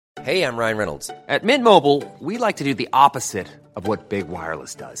Hey, I'm Ryan Reynolds. At Mint Mobile, we like to do the opposite of what Big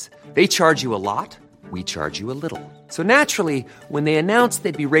Wireless does. They charge you a lot, we charge you a little. So naturally, when they announced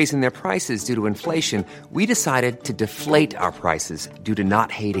they'd be raising their prices due to inflation, we decided to deflate our prices due to not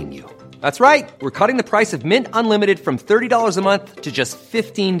hating you. That's right. We're cutting the price of Mint Unlimited from $30 a month to just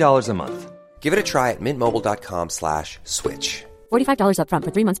 $15 a month. Give it a try at mintmobile.com/switch. $45 up front for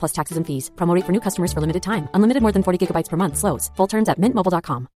 3 months plus taxes and fees. Promo rate for new customers for limited time. Unlimited more than 40 gigabytes per month. Slows full terms at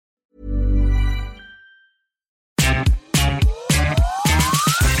mintmobile.com.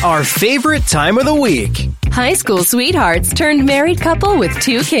 Our favorite time of the week. High school sweethearts turned married couple with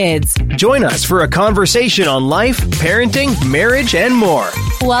 2 kids. Join us for a conversation on life, parenting, marriage, and more.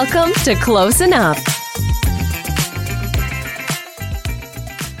 Welcome to Close Enough.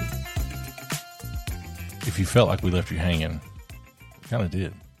 If you felt like we left you hanging, we kind of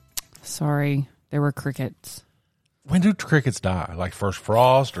did. Sorry, there were crickets. When do crickets die? Like first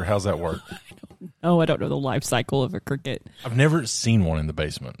frost, or how's that work? I don't know the life cycle of a cricket. I've never seen one in the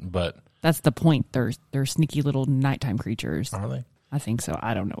basement, but... That's the point. They're sneaky little nighttime creatures. Are they? I think so.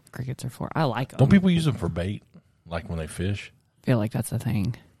 I don't know what crickets are for. I like them. Don't people use them for bait, like when they fish? I feel like that's the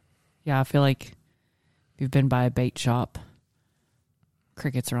thing. Yeah, I feel like if you've been by a bait shop,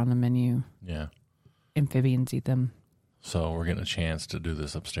 crickets are on the menu. Yeah. Amphibians eat them. So we're getting a chance to do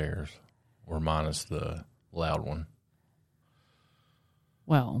this upstairs. We're minus the loud one.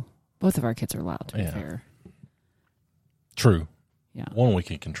 Well, both of our kids are loud, to be fair. True. Yeah. One we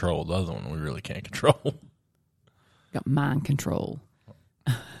can control. The other one we really can't control. Got mind control.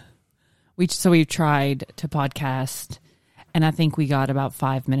 We've tried to podcast, and I think we got about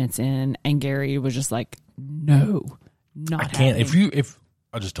 5 minutes in, and Gary was just like, "No, not." I can't. happening. If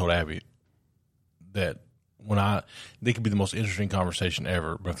I just told Abby that they could be the most interesting conversation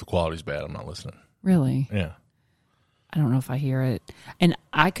ever, but if the quality's bad, I'm not listening. Really? Yeah. I don't know if I hear it, and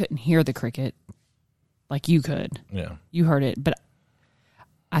I couldn't hear the cricket like you could. Yeah. You heard it, but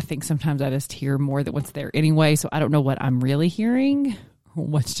I think sometimes I just hear more than what's there anyway, so I don't know what I'm really hearing, or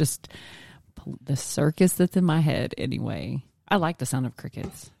what's just the circus that's in my head anyway. I like the sound of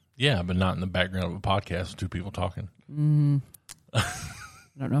crickets. Yeah, but not in the background of a podcast with 2 people talking. I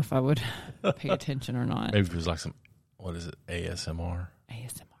don't know if I would pay attention or not. Maybe it was like some, what is it, ASMR?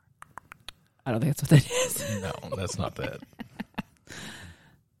 ASMR. I don't think that's what that is. No, that's not that.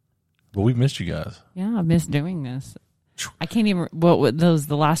 But we've missed you guys. Yeah, I miss doing this. I can't even. What those?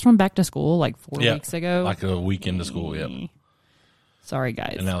 The last one back to school like 4 weeks ago. Like a week into school. Yep. Sorry,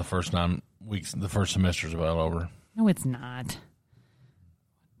 guys. And now the first 9 weeks, the first semester's about over. No, it's not.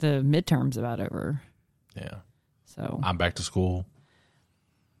 The midterm's about over. Yeah. So I'm back to school.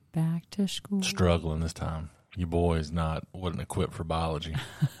 Back to school. Struggling this time. Your boy wasn't equipped for biology.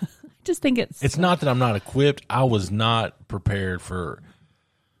 I just think it's not that I'm not equipped. I was not prepared for.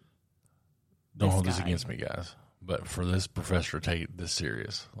 Don't hold this against me, guys. But for this professor to take this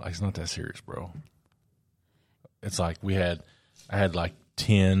serious, like, it's not that serious, bro. It's like I had like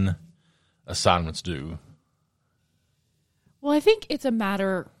 10 assignments due. Well, I think it's a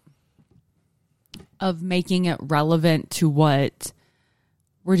matter of making it relevant to what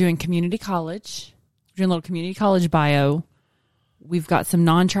we're doing. Community college. We're doing a little community college bio. We've got some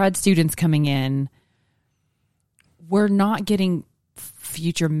non-trad students coming in. We're not getting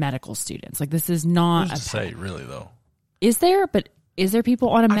future medical students. Like, this is not Who's to say, really, though? Is there? But is there people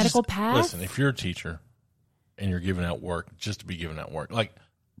on a medical path? Listen, if you're a teacher and you're giving out work just to be giving out work, like,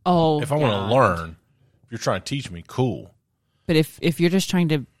 if I want to learn, if you're trying to teach me, cool. But if you're just trying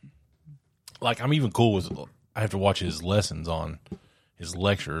to, like, I'm even cool with, I have to watch his lessons on his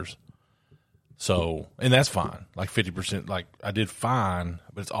lectures. So, and that's fine. Like 50%, like, I did fine,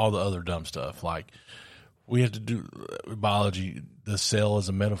 but it's all the other dumb stuff. Like, we have to do biology. The cell is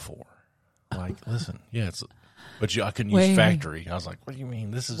a metaphor. Like, listen, yeah, but I couldn't use factory. I was like, what do you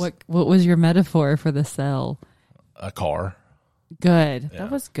mean? This is what was your metaphor for the cell? A car. Good. Yeah. That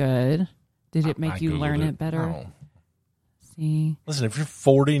was good. Did it make you learn it better? No. See, listen, if you're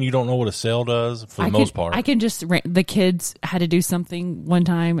 40 and you don't know what a cell does, for the most part, I can just. The kids had to do something one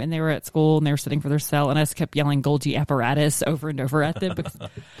time, and they were at school and they were sitting for their cell, and I just kept yelling Golgi apparatus over and over at them because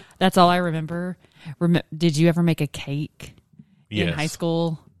that's all I remember. Did you ever make a cake in high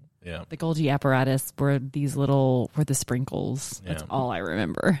school? Yeah. The Golgi apparatus were the sprinkles. That's all I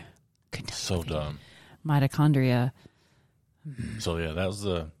remember. So dumb. Mitochondria. So yeah, that's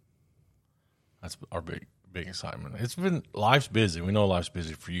our big excitement. Life's busy. We know life's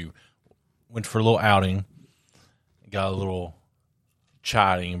busy for you. Went for a little outing. Got a little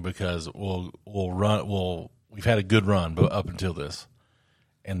chiding because we've had a good run, but up until this.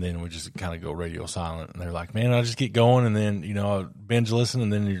 And then we just kind of go radio silent. And they're like, man, I just get going. And then, I binge listen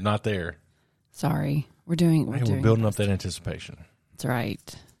and then you're not there. Sorry. We're building up that anticipation. That's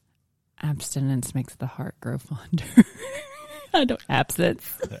right. Abstinence makes the heart grow fonder.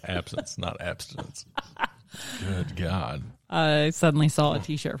 Absence. Absence, not abstinence. Good God. I suddenly saw a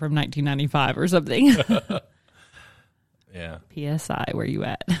T-shirt from 1995 or something. Yeah. PSI, where you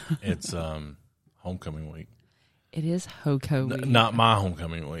at? It's homecoming week. It is HOCO week. Not my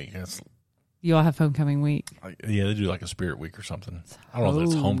homecoming week. It's You all have homecoming week? yeah, they do like a spirit week or something. I don't know if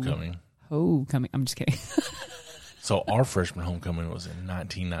it's homecoming. Homecoming. I'm just kidding. So our freshman homecoming was in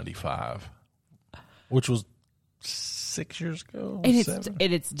 1995, which was 6 years ago. And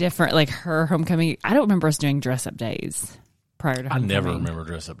it's different. Like her homecoming, I don't remember us doing dress up days prior to homecoming. I never remember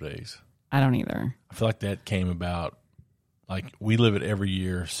dress up days. I don't either. I feel like that came about, like we live it every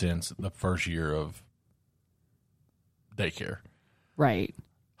year since the first year of daycare. Right.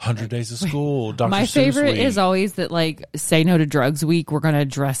 100 days of school. Dr. My Seuss favorite week. is always that, like, say no to drugs week. We're going to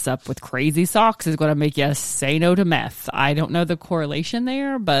dress up with crazy socks is going to make you say no to meth. I don't know the correlation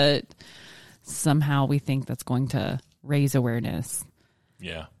there, but somehow we think that's going to raise awareness.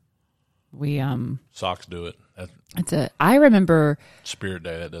 Yeah. We Socks do it. That's I remember Spirit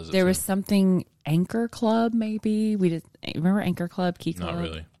Day that does it. there too. was something Anchor Club maybe. We did remember Anchor Club, Key Club? Not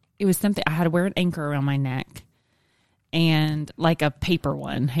really. It was something I had to wear an anchor around my neck. And like a paper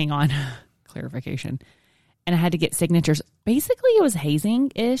one, hang on, clarification. And I had to get signatures. Basically, it was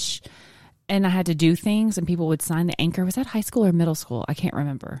hazing-ish. And I had to do things, and people would sign the anchor. Was that high school or middle school? I can't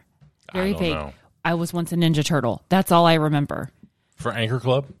remember. Very I don't vague. know. I was once a Ninja Turtle. That's all I remember. For Anchor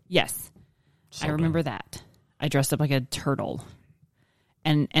Club? Yes. So I remember that. I dressed up like a turtle.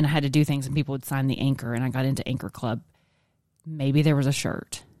 And I had to do things, and people would sign the anchor, and I got into Anchor Club. Maybe there was a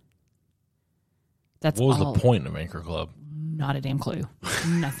shirt. That's What was all. the point of Anchor Club? Not a damn clue.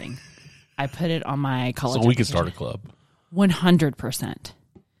 Nothing. I put it on my college. So we could start a club. 100%.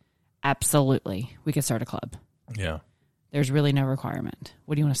 Absolutely. We could start a club. Yeah. There's really no requirement.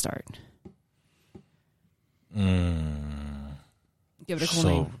 What do you want to start? Give it a cool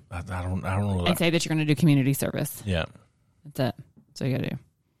name. I don't know. And say that you're going to do community service. Yeah. That's it. That's what you got to do.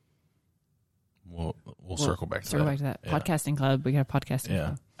 We'll circle back to Circle that. back to that. Yeah. Podcasting club. We got a podcasting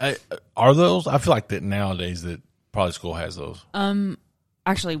club. Are those? I feel like that nowadays that probably school has those.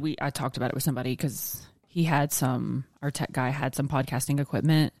 Actually, I talked about it with somebody because he had our tech guy had some podcasting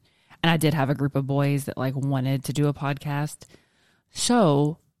equipment, and I did have a group of boys that like wanted to do a podcast.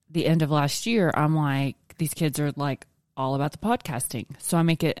 So the end of last year, I'm like, these kids are like all about the podcasting. So I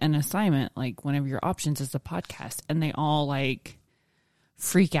make it an assignment, like one of your options is the podcast, and they all like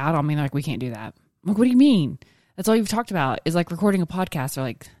freak out on me. They're like, we can't do that. I'm like, what do you mean? That's all you've talked about is like recording a podcast. They're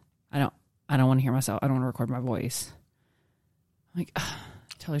like, I don't want to hear myself. I don't want to record my voice. I'm like,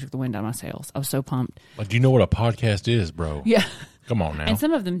 totally took the wind out of my sails. I was so pumped. Like, do you know what a podcast is, bro? Yeah. Come on now. And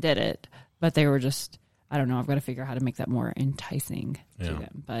some of them did it, but they were just, I don't know. I've got to figure out how to make that more enticing to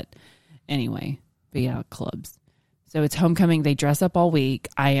them. But anyway, clubs. So it's homecoming. They dress up all week.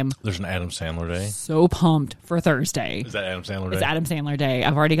 There's an Adam Sandler day. So pumped for Thursday. Is that Adam Sandler day? It's Adam Sandler day.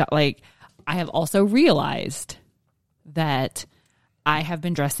 I've already got I have also realized that I have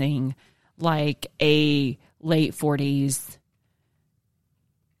been dressing like a late 40s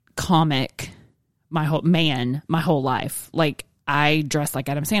comic my whole life. Like I dress like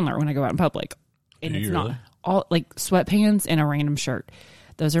Adam Sandler when I go out in public. And it's really? not all like sweatpants and a random shirt.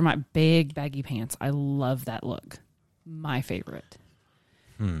 Those are my big baggy pants. I love that look. My favorite.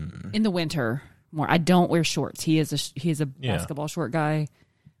 In the winter more. I don't wear shorts. He is a basketball short guy.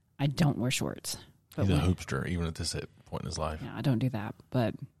 I don't wear shorts. He's a hoopster, even at this point in his life. Yeah, I don't do that,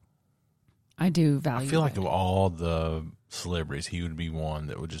 but I do value. I feel like it. of all the celebrities, he would be one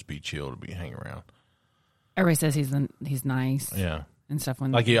that would just be chill to be hanging around. Everybody says he's nice. Yeah, and stuff.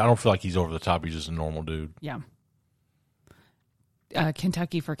 When I don't feel like he's over the top. He's just a normal dude. Yeah.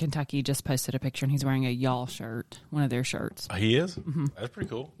 Kentucky for Kentucky just posted a picture, and he's wearing a y'all shirt, one of their shirts. He is? Mm-hmm. That's pretty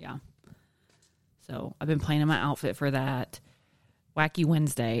cool. Yeah. So I've been planning my outfit for that. Wacky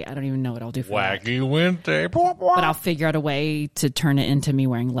Wednesday. I don't even know what I'll do for that. Wacky Wednesday. But I'll figure out a way to turn it into me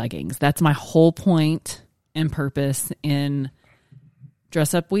wearing leggings. That's my whole point and purpose in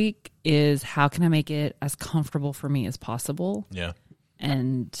dress up week is how can I make it as comfortable for me as possible? Yeah.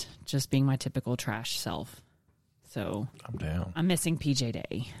 And just being my typical trash self. So I'm down. I'm missing PJ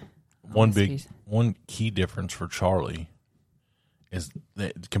Day. One key difference for Charlie is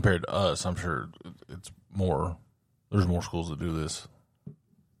that compared to us, I'm sure it's more. There's more schools that do this,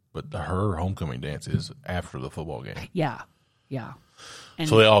 but her homecoming dance is after the football game. Yeah, yeah. And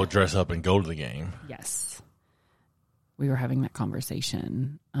so they all dress up and go to the game. Yes, we were having that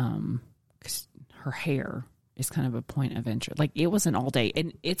conversation. 'Cause her hair is kind of a point of interest. Like, it wasn't all day,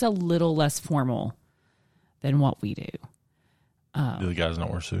 and it's a little less formal than what we do. Do the guys not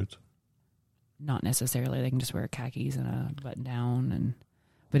wear suits? Not necessarily. They can just wear khakis and a button down,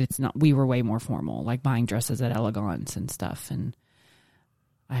 but it's not. We were way more formal, like buying dresses at Elegance and stuff. And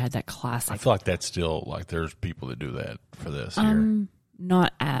I had that classic. I feel like that's still like there's people that do that for this here.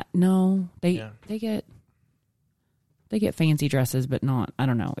 Not at no. They get fancy dresses, but not. I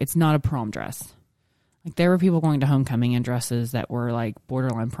don't know. It's not a prom dress. Like, there were people going to homecoming in dresses that were like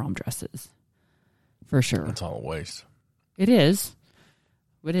borderline prom dresses, for sure. It's all a waste. It is.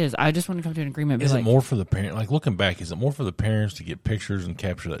 It is. I just want to come to an agreement. Is it more for the parent? Like, looking back, is it more for the parents to get pictures and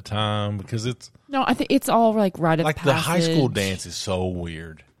capture that time? Because it's no. I think it's all like rite of passage. The high school dance is so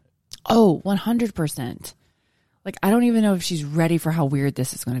weird. Oh, 100%. Like, I don't even know if she's ready for how weird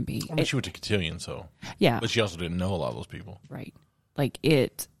this is going to be. I mean, she went to Cotillion, so yeah, but she also didn't know a lot of those people, right? Like,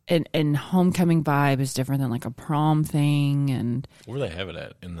 it and homecoming vibe is different than like a prom thing. And where they have it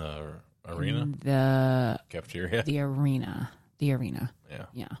at in the arena, the cafeteria, the arena.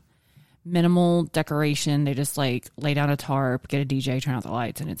 Yeah. Minimal decoration. They just like lay down a tarp, get a DJ, turn out the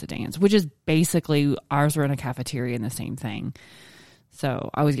lights, and it's a dance, which is basically ours were in a cafeteria and the same thing. So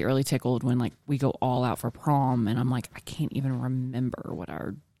I always get really tickled when like we go all out for prom and I'm like, I can't even remember what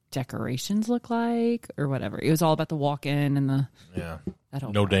our decorations look like or whatever. It was all about the walk-in and the that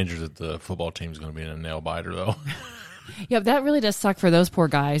whole no part. danger that the football team's going to be in a nail biter though. Yeah, that really does suck for those poor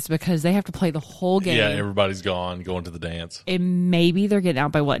guys because they have to play the whole game. Yeah, everybody's gone, going to the dance. And maybe they're getting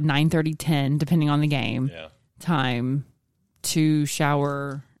out by 9:30, 10, depending on the game time to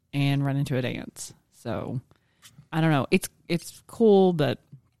shower and run into a dance. So I don't know. It's cool, but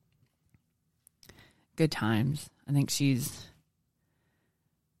good times. I think she's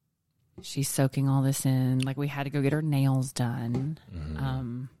soaking all this in. Like, we had to go get her nails done.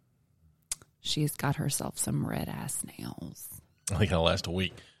 Mm-hmm. She's got herself some red ass nails. I think it'll last a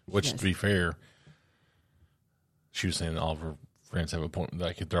week. Which, to be fair, she was saying all of her friends have appointments.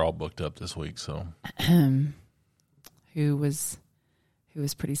 Like, they're all booked up this week. So, who was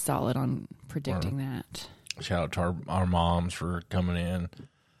pretty solid on predicting that. Shout out to our moms for coming in.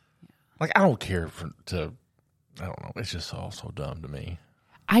 Like, I don't care I don't know. It's just all so dumb to me.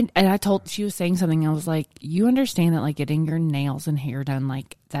 She was saying something. I was like, you understand that like getting your nails and hair done,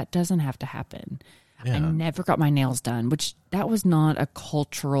 like that doesn't have to happen. Yeah. I never got my nails done, which that was not a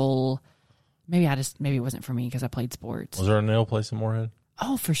cultural. Maybe it wasn't for me because I played sports. Was there a nail place in Moorhead?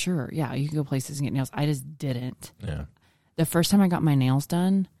 Oh, for sure. Yeah, you can go places and get nails. I just didn't. Yeah. The first time I got my nails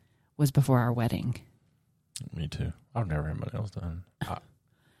done was before our wedding. Me too. I've never had my nails done.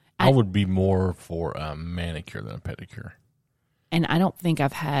 I would be more for a manicure than a pedicure. And I don't think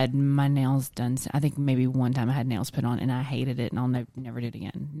I've had my nails done. I think maybe one time I had nails put on and I hated it and I'll never do it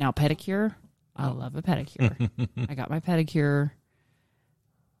again. Now, pedicure, I love a pedicure. I got my pedicure.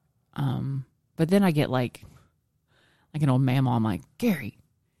 But then I get like an old mama. I'm like, Gary,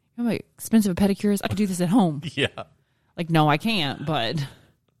 you know how expensive a pedicure is? I could do this at home. Yeah. Like, no, I can't. But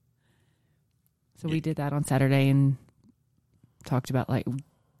so we did that on Saturday and talked about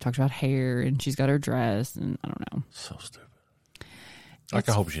hair and she's got her dress and I don't know. So stupid. Like,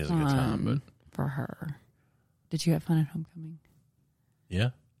 I hope she has a good time, but for her. Did you have fun at homecoming? Yeah.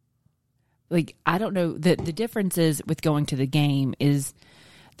 Like, I don't know. The difference is with going to the game is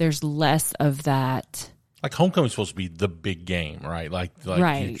there's less of that. Like, homecoming's supposed to be the big game, right? Like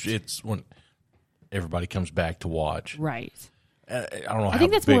right. It's when everybody comes back to watch. Right. I don't know. I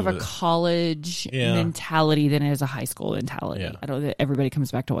think that's more of a college mentality than it is a high school mentality. Yeah. I don't know that everybody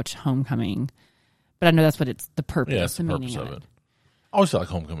comes back to watch homecoming, but I know that's what it's the purpose. Yeah, that's the purpose of it. I always felt like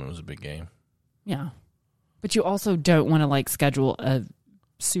homecoming was a big game. Yeah. But you also don't want to like schedule a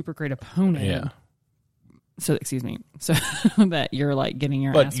super great opponent. Yeah. So, excuse me. So that you're like getting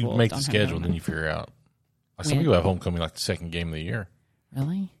your ass But you make the schedule and then you figure out. Like, some people have homecoming like the second game of the year.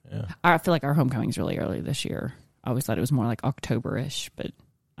 Really? Yeah. I feel like our homecoming's really early this year. I always thought it was more like October-ish, but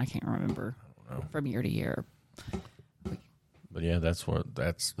I can't remember from year to year. But yeah, that's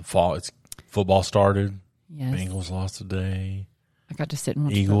the fall. It's football started. Yes. Bengals lost today. I got to sit and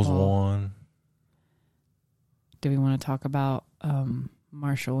watch Eagles football. won. Do we want to talk about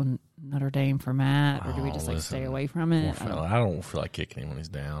Marshall and Notre Dame for Matt, or do we just stay away from it? I don't feel like kicking him when he's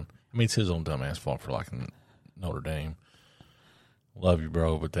down. I mean, it's his own dumbass fault for liking Notre Dame. Love you,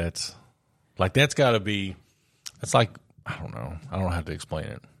 bro, but that's got to be. It's like, I don't know how to explain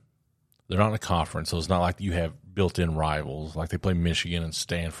it. They're not in a conference, so it's not like you have built-in rivals. Like, they play Michigan and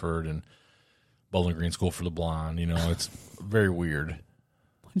Stanford and Bowling Green School for the Blind. You know, it's very weird.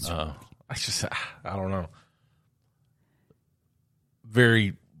 I don't know.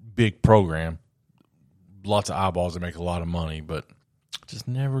 very big program, lots of eyeballs that make a lot of money, but just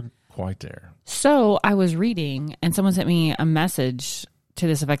never quite there. So I was reading, and someone sent me a message to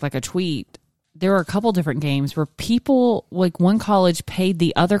this effect, like a tweet. There were a couple different games where people, like one college paid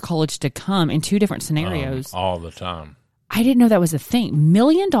the other college to come in two different scenarios. All the time. I didn't know that was a thing. $1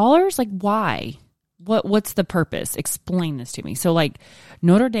 million? Like, why? What's the purpose? Explain this to me. So, like,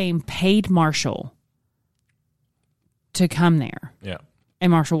 Notre Dame paid Marshall to come there. Yeah.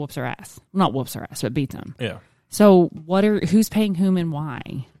 And Marshall whoops her ass. Not whoops her ass, but beats them. Yeah. So, who's paying whom and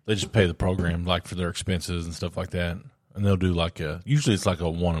why? They just pay the program, like, for their expenses and stuff like that. And they'll do, like, usually it's like a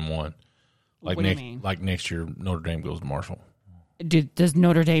 1-on-1. Like, What do you mean? Like next year, Notre Dame goes to Marshall. Does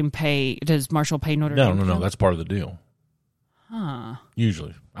Marshall pay Notre Dame? No. That's part of the deal. Huh.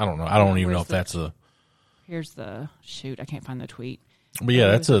 Usually. I don't know. I don't even know if that's a... Here's the... Shoot, I can't find the tweet. But yeah,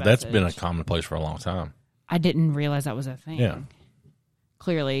 There's the that's been a message. commonplace for a long time. I didn't realize that was a thing. Yeah.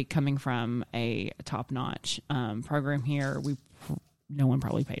 Clearly, coming from a top-notch program here, no one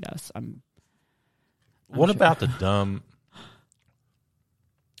probably paid us. I'm What sure. about the dumb...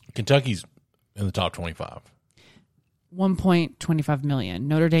 Kentucky's in the top 25. $1.25 million.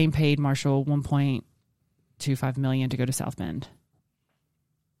 Notre Dame paid Marshall $1.25 million to go to South Bend.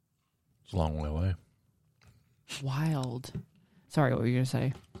 It's a long way away. Wild. Sorry, what were you going to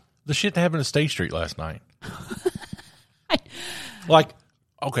say? The shit that happened at State Street last night. Like,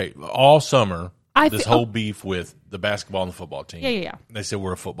 okay, all summer, this whole beef with the basketball and the football team. Yeah. They said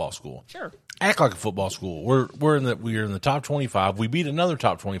we're a football school. Sure. Act like a football school. We're in the top 25. We beat another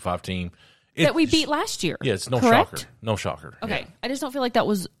top 25 team That we beat last year. Yeah, it's no correct? shocker. No shocker. Okay. I just don't feel like that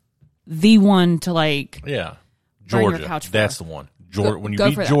was the one to like. Yeah. Burn your Georgia. couch for. That's the one. When you go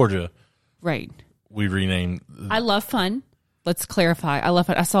beat for that. Georgia, Right. we renamed. I love fun. Let's clarify. I love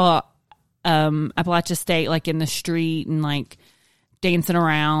fun. I saw Appalachia State like in the street and like dancing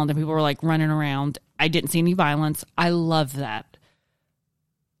around and people were like running around. I didn't see any violence. I love that.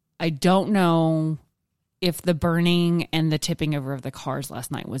 I don't know if the burning and the tipping over of the cars last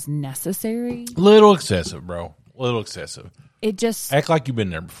night was necessary. Little excessive, bro. Little excessive. It just Act like you've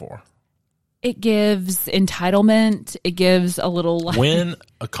been there before. it gives entitlement. It gives a little like Win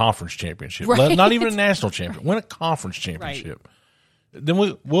a conference championship. Right. Not even a national champion. Win a conference championship. Then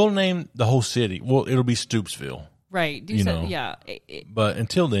we'll name the whole city. Well, it'll be Stoopsville. right. You know. Yeah. But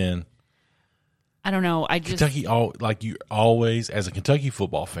until then, I don't know. I just Kentucky, like you always, as a Kentucky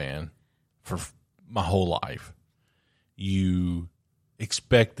football fan, for my whole life, you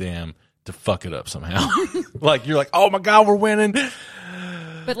expect them to fuck it up somehow. Like you're like, oh my god, we're winning.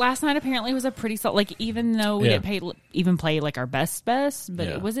 But last night apparently was a pretty solid. Like even though we didn't even play like our best, but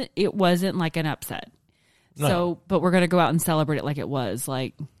Yeah. it wasn't like an upset. No. So, but we're gonna go out and celebrate it like it was.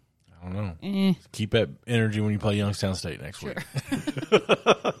 Like, I don't know. Keep that energy when you play Youngstown State next week.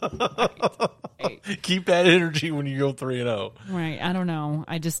 right. Keep that energy when you go 3-0. Right. I don't know.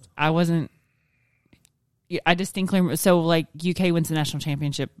 I distinctly so like UK wins the national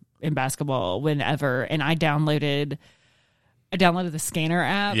championship in basketball whenever, and I downloaded the Scanner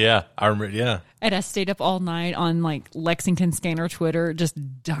app. Yeah, I remember. Yeah, And I stayed up all night on like Lexington Scanner Twitter,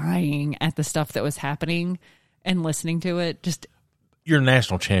 just dying at the stuff that was happening and listening to it. Just you're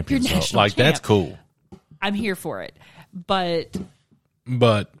national champion. You're So, national like that's champ. cool. I'm here for it. But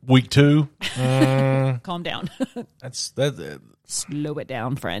But week 2, calm down. that. Slow it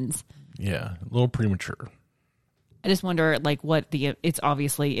down, friends. Yeah, a little premature. I just wonder like it's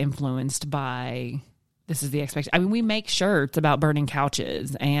obviously influenced by this is the expectation. I mean, we make shirts about burning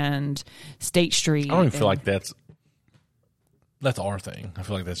couches and State Street. I don't even feel like that's our thing. I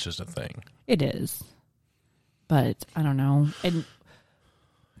feel like that's just a thing. it is. But I don't know. And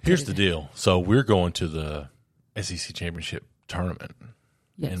Here's the deal. So we're going to the SEC championship tournament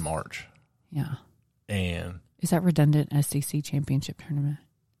yes. in March, Yeah. and Is that redundant? SEC championship tournament.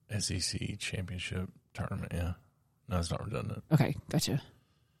 SEC championship tournament. Yeah, no, it's not redundant. Okay, gotcha.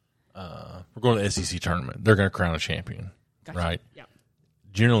 We're going to the SEC tournament. They're going to crown a champion, Gotcha. right? Yeah.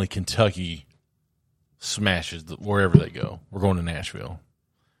 Generally, Kentucky smashes wherever they go. We're going to Nashville.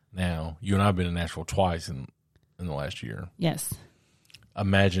 Now, you and I have been in Nashville twice in the last year. Yes.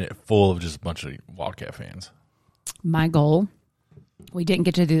 Imagine it full of just a bunch of Wildcat fans. My goal, we didn't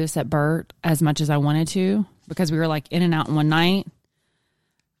get to do this at Burt as much as I wanted to because we were like in and out in one night.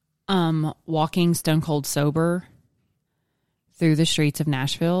 Walking stone cold sober through the streets of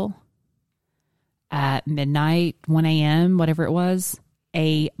Nashville at midnight, 1 a.m., whatever it was,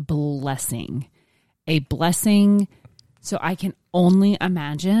 a blessing. A blessing. So I can only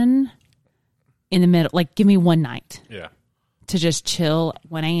imagine in the middle, like give me one night. Yeah. To just chill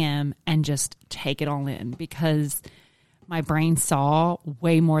 1 a.m. and just take it all in because my brain saw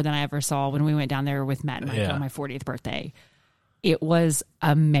way more than I ever saw when we went down there with Matt and Mike Yeah. on my 40th birthday. It was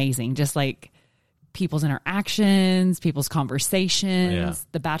amazing. Just like people's interactions, people's conversations, Yeah.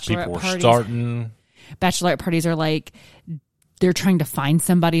 the bachelorette People were parties. starting. Bachelorette parties are like they're trying to find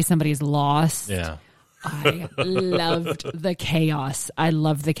somebody. Somebody's lost. Yeah. I loved the chaos. I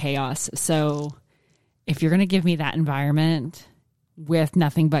love the chaos. So if you're going to give me that environment with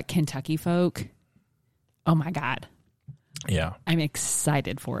nothing but Kentucky folk, oh my God, Yeah. I'm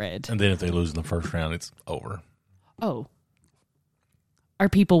excited for it. And then if they lose in the first round, it's over. Oh, our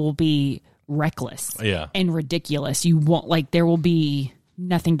people will be reckless Yeah. and ridiculous. You won't like, there will be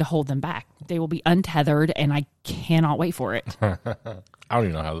nothing to hold them back. They will be untethered, and I cannot wait for it. I don't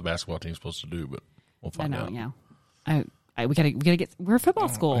even know how the basketball team's supposed to do, but we'll I find know, out. yeah. We gotta get. We're a football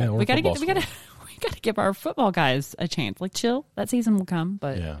school. Yeah, we're we a gotta football get. We gotta give our football guys a chance. Like, chill. That season will come,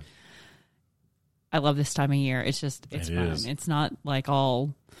 but Yeah. I love this time of year. It's just it's It fun. is. It's not like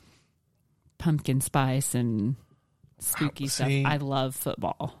all pumpkin spice and spooky stuff. See- I love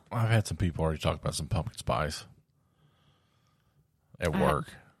football. I've had some people already talk about some pumpkin spice at work.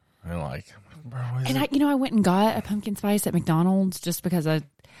 And like, bro, what is And it? I went and got a pumpkin spice at McDonald's just because I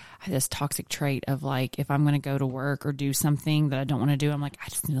have this toxic trait of like, if I'm going to go to work or do something that I don't want to do, I'm like, I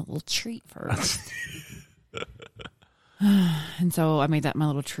just need a little treat first. And so I made that my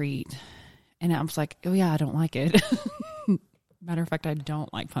little treat. And I was like, oh yeah, I don't like it. Matter of fact, I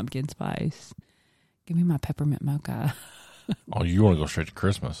don't like pumpkin spice. Give me my peppermint mocha. Oh, you want to go straight to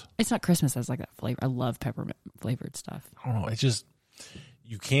Christmas? It's not Christmas. I like that flavor. I love peppermint flavored stuff. I don't know. It's just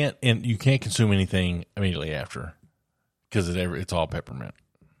you can't consume anything immediately after because it's all peppermint.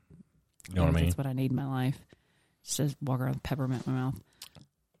 You know what I mean? That's what I need in my life. Just to walk around with peppermint in my mouth.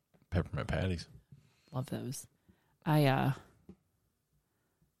 Peppermint patties. Love those. I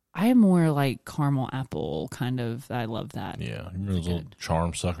am more like caramel apple kind of. I love that. Yeah, you remember those little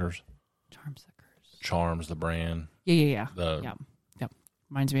charm suckers? Charm suckers. Charms the brand. Yeah. The- Yep.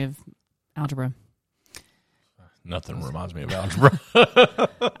 Reminds me of algebra. Nothing reminds me of algebra.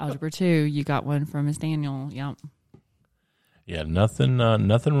 Algebra 2. You got one from Miss Daniel. Yep. Yeah, nothing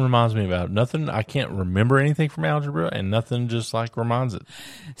reminds me about nothing. I can't remember anything from algebra, and nothing just like reminds it.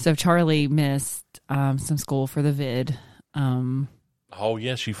 So Charlie missed some school for the vid. Oh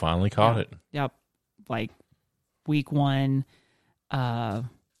yes, she finally caught it. Yep. Like week 1 of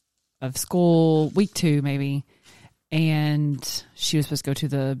school, week 2 maybe. And she was supposed to go to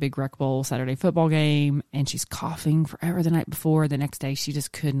the big Rec Bowl Saturday football game, and she's coughing forever the night before. The next day, she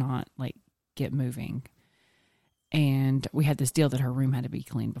just could not like get moving. And we had this deal that her room had to be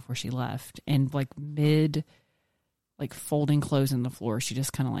cleaned before she left. And like mid, like folding clothes on the floor, she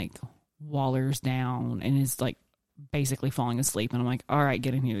just kind of like wallers down and is like basically falling asleep. And I'm like, all right,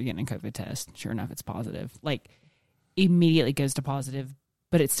 get in here, you're getting a COVID test. Sure enough, it's positive. Like immediately goes to positive,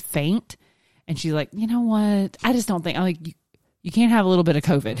 but it's faint. And she's like, you know what? I just don't think, I'm like, you can't have a little bit of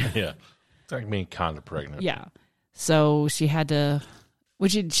COVID. Yeah, it's like being kind of pregnant. Yeah. So she had to,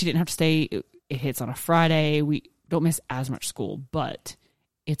 which she didn't have to stay. It hits on a Friday. We don't miss as much school, but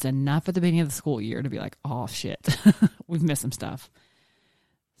it's enough at the beginning of the school year to be like, oh shit, we've missed some stuff.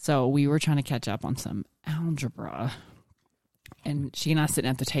 So we were trying to catch up on some algebra, and she and I sitting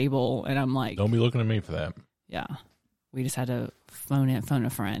at the table, and I'm like, Don't be looking at me for that. yeah, we just had to phone a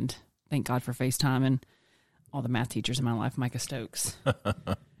friend. Thank God for FaceTime and all the math teachers in my life, Micah Stokes.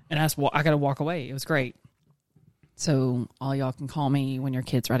 And I got to walk away. It was great. So all y'all can call me when your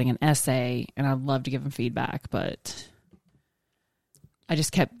kid's writing an essay, and I'd love to give them feedback, but I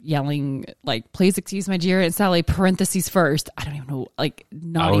just kept yelling, like, please excuse my Jared and Sally, parentheses first. I don't even know, like,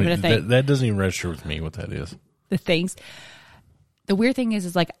 not even a thing. That doesn't even register with me what that is. The things. The weird thing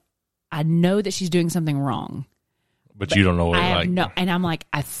is like, I know that she's doing something wrong. But you don't know what I have like. no, and I'm like,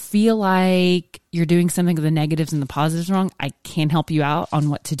 I feel like you're doing something with the negatives and the positives wrong. I can help you out on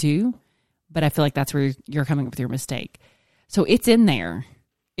what to do, but I feel like that's where you're coming up with your mistake. So it's in there.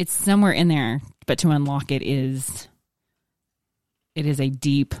 It's somewhere in there, but to unlock it is a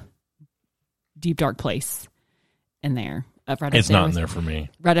deep, dark place in there. It's not in there for me.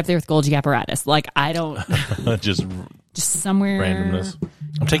 Right up there with Golgi apparatus. Like, I don't, Just somewhere. randomness.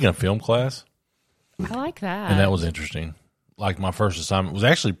 I'm taking a film class. I like that. And that was interesting. Like my first assignment was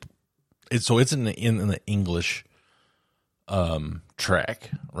actually, it's in the English track,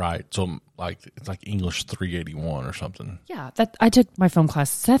 right? So like it's like English 381 or something. Yeah, that I took my film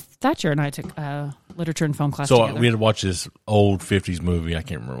class. Seth Thatcher and I took literature and film class So together. we had to watch this old 50s movie. I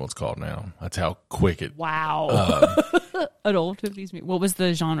can't remember what it's called now. That's how quick it. Wow, an old 50s movie. What was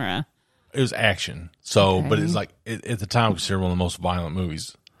the genre? It was action. So, Okay. but it's like at the time considered one of the most violent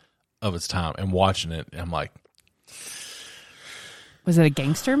movies of its time. And watching it, I'm like, Was it a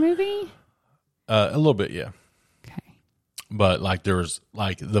gangster movie? A little bit, yeah. Okay. But like there was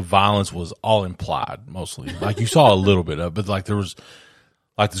like the violence was all implied mostly. Like you saw a little bit of it, but like there was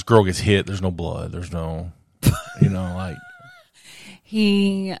like this girl gets hit, there's no blood, there's no like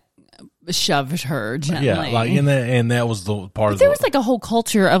He shoved her gently. yeah, like and that was the part of there was like a whole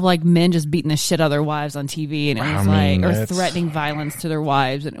culture of like men just beating the shit out of their wives on TV, and it was or threatening violence to their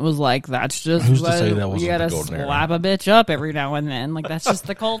wives, and it was like that's just who's to say that wasn't you gotta the golden era? slap a bitch up every now and then, like that's just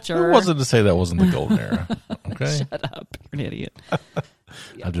the culture. Who wasn't to say that wasn't the golden era? Okay, Shut up, you're an idiot.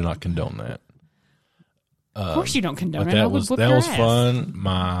 I do not condone that. Of course you don't condone But it. I that would was whip your ass. fun.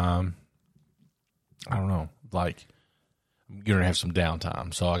 I don't know, like I'm gonna have some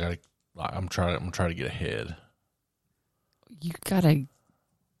downtime, so I'm trying to get ahead. You gotta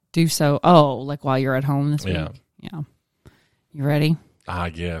do so. Oh, like while you're at home this week. Yeah. You ready? I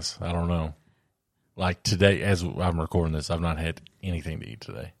guess I don't know. Like today, as I'm recording this, I've not had anything to eat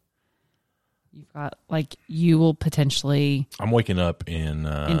today. You've got like you will potentially I'm waking up in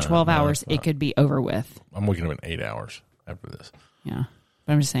 12 hours. It could be over with. I'm waking up in 8 hours after this. Yeah,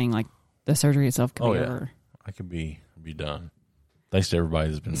 but I'm just saying, like the surgery itself could be over. I could be done. Thanks to everybody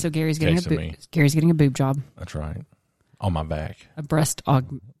that's been So Gary's getting texting me. Gary's getting a boob job. That's right. On my back. A breast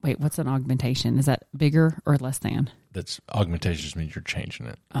Wait, what's an augmentation? Is that bigger or less than? That's augmentation just means you're changing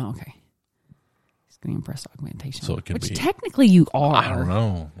it. Oh, okay. He's getting a breast augmentation. So it could which be. Technically you are. I don't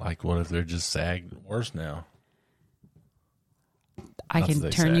know. Like, what if they're just sagged worse now? I can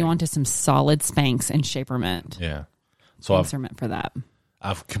turn you on to some solid Spanx and Shaperment. Yeah. So Spanx are meant for that.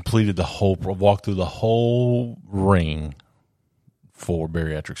 I've completed walked through the whole ring for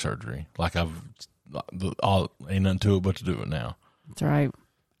bariatric surgery. Like ain't nothing to it but to do it now. That's right.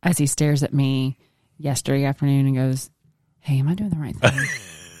 As he stares at me yesterday afternoon and goes, "Hey, am I doing the right thing?"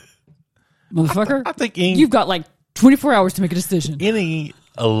 Motherfucker, I think you've got like 24 hours to make a decision. Any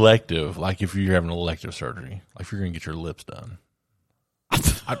elective, like if you're having elective surgery, like if you're going to get your lips done,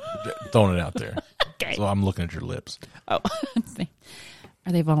 I'm throwing it out there. Okay. So I'm looking at your lips. Oh,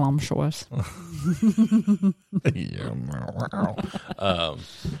 are they voluptuous? Yeah.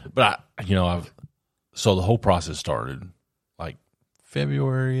 But so the whole process started like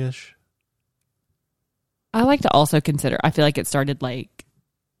February-ish. I like to also consider, I feel like it started like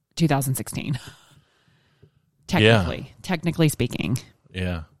 2016. Technically speaking.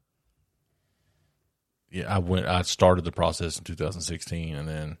 Yeah. Yeah, I started the process in 2016 and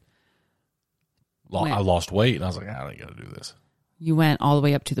then I lost weight and I was like, I got to do this. You went all the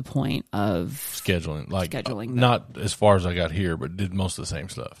way up to the point of scheduling, not as far as I got here, but did most of the same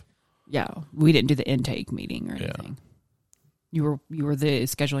stuff. Yeah, we didn't do the intake meeting or anything. You were the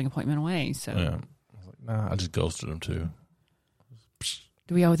scheduling appointment away. So yeah, I was like, nah, I just ghosted them too.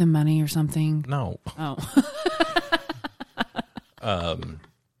 Do we owe them money or something? No. Oh.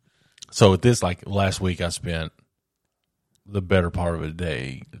 So with this, like last week, I spent the better part of a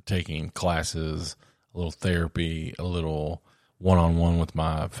day taking classes, a little therapy, a little one-on-one with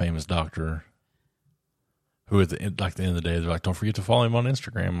my famous doctor, who at the end of the day, they're like, don't forget to follow him on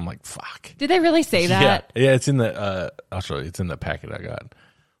Instagram. I'm like, fuck. Did they really say that? Yeah, it's in the, I'll show you. It's in the packet I got.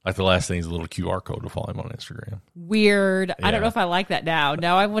 Like the last thing is a little QR code to follow him on Instagram. Weird. Yeah. I don't know if I like that now.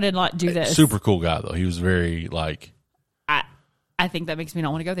 Now I wouldn't do this. Super cool guy, though. He was very like... I think that makes me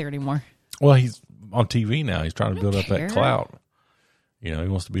not want to go there anymore. Well, he's on TV now. He's trying to build up that clout. He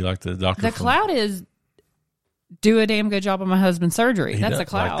wants to be like the doctor. The clout is do a damn good job on my husband's surgery. That's a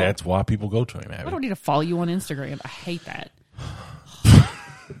clout. Like, that's why people go to him, Abby. I don't need to follow you on Instagram. I hate that.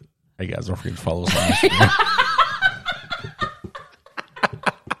 Hey, guys, don't forget to follow us on Instagram.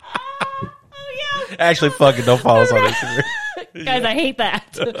 Actually, fucking don't follow us on Instagram. Guys, I hate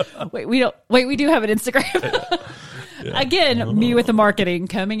that. We do have an Instagram. Yeah. Again, me with the marketing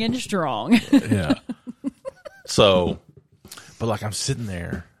coming in strong. Yeah. So, but like I'm sitting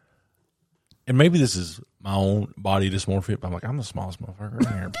there, and maybe this is my own body dysmorphia, but I'm like, I'm the smallest motherfucker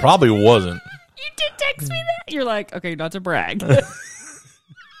in here. Probably wasn't. You did text me that. You're like, okay, not to brag.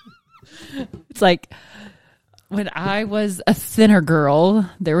 It's like when I was a thinner girl,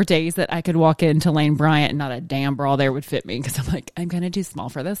 there were days that I could walk into Lane Bryant and not a damn bra there would fit me because I'm like, I'm kind of too small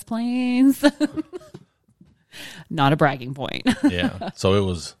for this place. Not a bragging point. Yeah. So it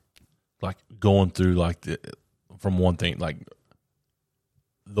was like going through from one thing, like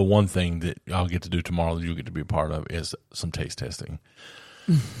the one thing that I'll get to do tomorrow that you'll get to be a part of is some taste testing.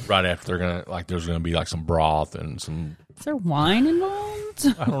 Right after there's gonna be like some broth and some. Is there wine involved?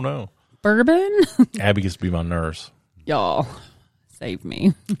 I don't know. Bourbon? Abby gets to be my nurse. Y'all, save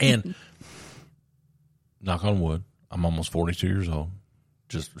me. And knock on wood, I'm almost 42 years old,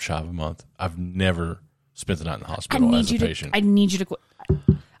 just shy of a month. I've never spent the night in the hospital as a patient. I need you to quit.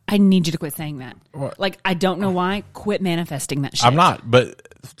 I need you to quit saying that. What? Like, I don't know why. Quit manifesting that shit. I'm not, but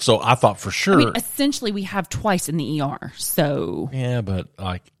so I thought for sure. I mean, essentially, we have twice in the ER. So yeah, but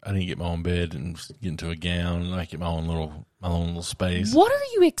like I didn't get my own bed and get into a gown and I get my own little space. what are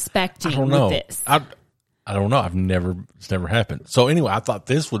you expecting I don't know. with this? I don't know. It's never happened. So anyway, I thought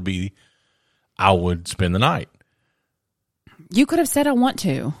this would be. I would spend the night. You could have said, I want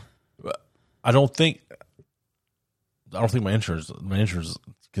to. I don't think my insurance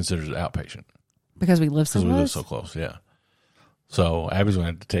considers it outpatient Because we live so because we live close? so close. Yeah. So Abby's going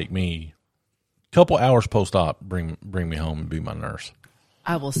to have to take me a couple hours post-op, bring me home and be my nurse.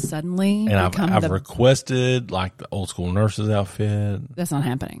 I will suddenly And become I've requested like the old school nurse's outfit. That's not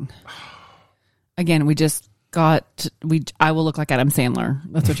happening. Again, we just got... I will look like Adam Sandler.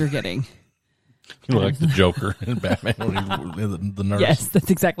 That's what you're getting. You look like the Joker in Batman when he, the nurse. Yes, that's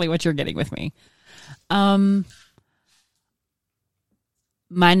exactly what you're getting with me.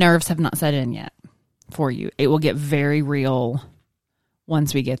 My nerves have not set in yet for you. It will get very real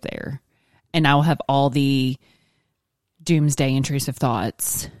once we get there. And I will have all the doomsday intrusive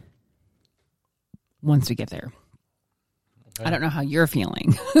thoughts once we get there. Okay. I don't know how you're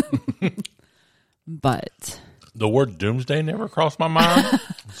feeling. But the word doomsday never crossed my mind.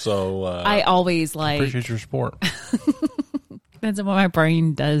 So I always appreciate your support. Depends on what my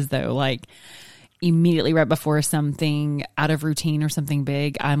brain does, though. Like, immediately right before something out of routine or something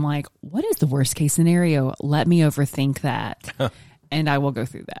big, I'm like, what is the worst case scenario? Let me overthink that. And I will go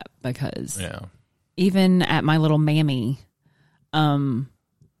through that because even at my little mammy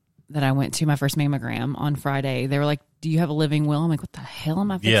that I went to, my first mammogram on Friday, they were like, do you have a living will? I'm like, what the hell am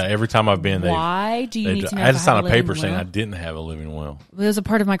I fixing? Yeah, every time I've been there. Why do you need to know? I had to sign a paper will? saying I didn't have a living will. It was a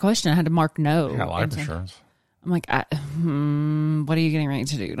part of my question. I had to mark no. I got life insurance. I'm like, what are you getting ready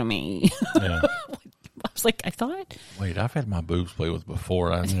to do to me? Yeah. I was like, I thought. Wait, I've had my boobs played with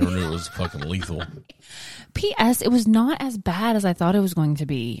before. I never knew it was fucking lethal. P.S. It was not as bad as I thought it was going to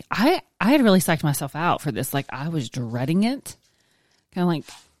be. I had really psyched myself out for this. Like, I was dreading it. Kind of like,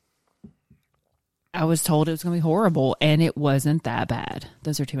 I was told it was going to be horrible, and it wasn't that bad.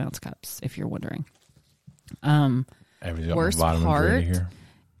 Those are 2-ounce cups, if you're wondering. Worst part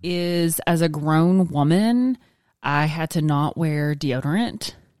is, as a grown woman, I had to not wear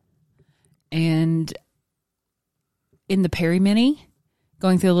deodorant. And in the Peri-Mini,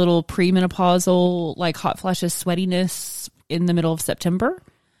 going through a little premenopausal, like hot flashes, sweatiness in the middle of September.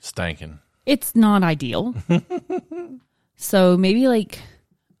 Stankin'. It's not ideal. So maybe like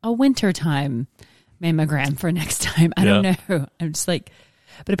a wintertime mammogram for next time. I don't know. I'm just like,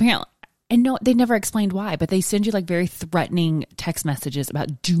 but apparently, and no, they never explained why, but they send you like very threatening text messages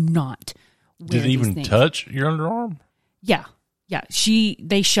about do not wear Did it even things. touch your underarm? Yeah. Yeah.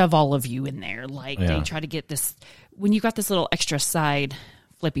 They shove all of you in there. Like they try to get this, when you got this little extra side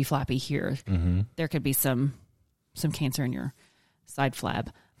flippy floppy here, there could be some cancer in your side flab.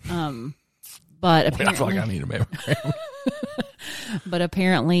 But apparently, I feel like I need a mammogram. But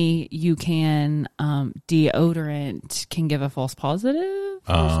apparently you can, deodorant can give a false positive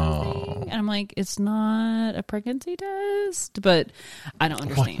or something. And I'm like, it's not a pregnancy test, but I don't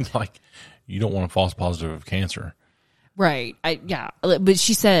understand. Like, you don't want a false positive of cancer. Right. But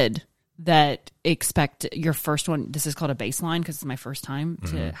she said that expect your first one, this is called a baseline because it's my first time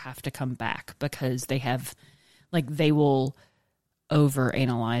to have to come back because they have, like, they will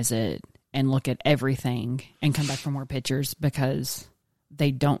overanalyze it and look at everything and come back for more pictures because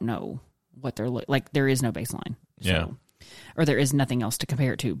they don't know what they're like. There is no baseline. So, or there is nothing else to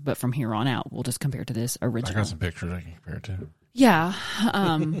compare it to. But from here on out, we'll just compare it to this original. I got some pictures I can compare it to. Yeah.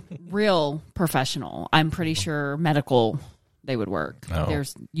 Real professional. I'm pretty sure medical, they would work. No.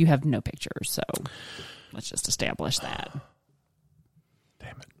 You have no pictures. So let's just establish that.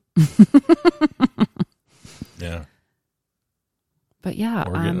 Damn it. Yeah. But yeah,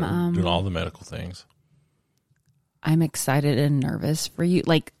 we're doing all the medical things. I'm excited and nervous for you.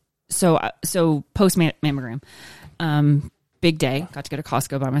 Like, so post mammogram, big day. Got to go to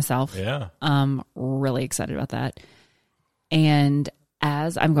Costco by myself. Yeah. Really excited about that. And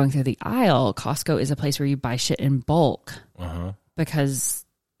as I'm going through the aisle, Costco is a place where you buy shit in bulk because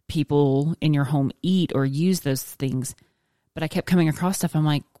people in your home eat or use those things. But I kept coming across stuff. I'm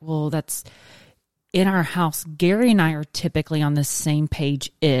like, well, that's in our house. Gary and I are typically on the same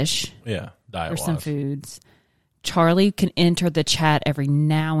page-ish. Yeah, diet-wise. For some foods. Charlie can enter the chat every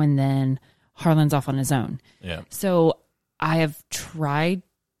now and then. Harlan's off on his own. Yeah. So I have tried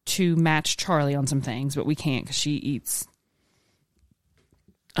to match Charlie on some things, but we can't because she eats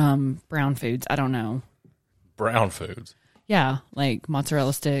brown foods. I don't know. Brown foods? Yeah, like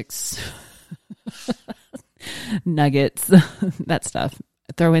mozzarella sticks. nuggets, that stuff.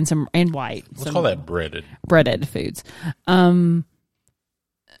 Throw in some, and white. Let's call that breaded. Breaded foods.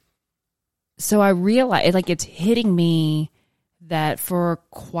 So I realize, like, it's hitting me that for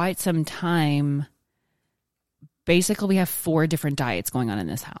quite some time, basically we have 4 different diets going on in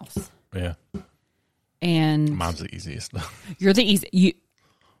this house. Yeah. And mine's the easiest. You're the easy.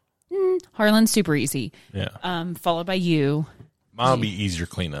 Harlan's super easy. Yeah. Followed by you. Mine'll be easier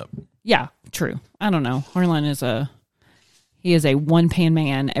cleanup. Yeah, true. I don't know. Harlan is a one-pan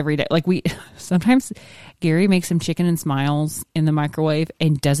man every day. Like, sometimes Gary makes him chicken and smiles in the microwave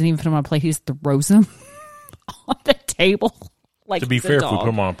and doesn't even put them on a plate. He just throws them on the table. Like, to be fair, if we put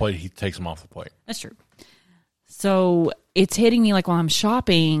them on a plate, he takes them off the plate. That's true. So it's hitting me, like, while I'm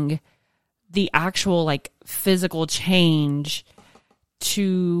shopping, the actual, like, physical change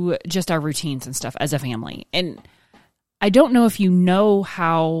to just our routines and stuff as a family. And I don't know if you know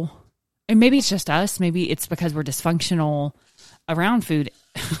how, and maybe it's just us, maybe it's because we're dysfunctional around food,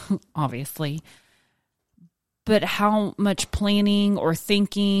 obviously, but how much planning or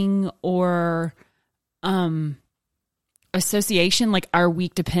thinking or association, like, our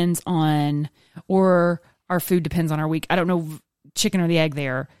week depends on, or our food depends on our week. I don't know, chicken or the egg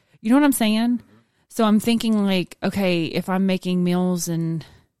there. You know what I'm saying? So I'm thinking, like, okay, if I'm making meals and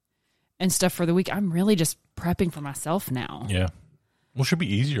stuff for the week, I'm really just prepping for myself now. Yeah. Well, it should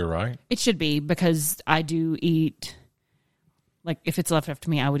be easier, right? It should be, because I do eat, like, if it's left up to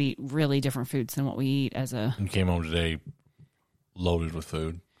me, I would eat really different foods than what we eat as a... And came home today loaded with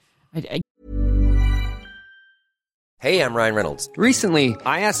food. Hey, I'm Ryan Reynolds. Recently,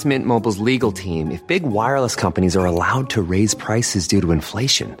 I asked Mint Mobile's legal team if big wireless companies are allowed to raise prices due to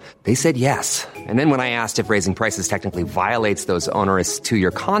inflation. They said yes. And then when I asked if raising prices technically violates those onerous 2-year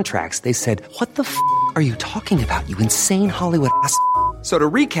contracts, they said, "What the f*** are you talking about, you insane Hollywood ass?" So to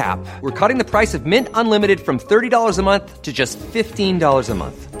recap, we're cutting the price of Mint Unlimited from $30 a month to just $15 a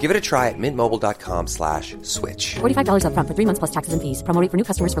month. Give it a try at mintmobile.com/switch. $45 up front for 3 months plus taxes and fees. Promo rate for new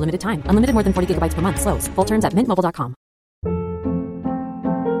customers for limited time. Unlimited more than 40 gigabytes per month. Slows full terms at mintmobile.com.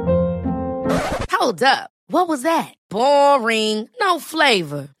 Hold up. What was that? Boring. No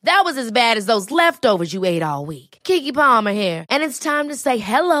flavor. That was as bad as those leftovers you ate all week. Keke Palmer here, and it's time to say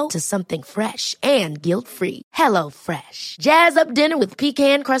hello to something fresh and guilt-free. Hello Fresh. Jazz up dinner with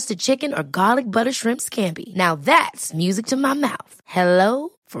pecan-crusted chicken or garlic butter shrimp scampi. Now that's music to my mouth. Hello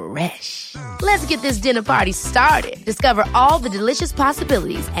Fresh. Let's get this dinner party started. Discover all the delicious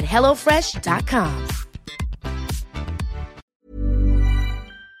possibilities at hellofresh.com.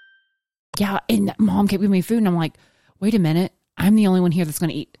 Yeah, and Mom kept giving me food, and I'm like, wait a minute, I'm the only one here that's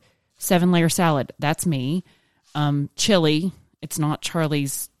going to eat 7-layer salad. That's me. Chili. It's not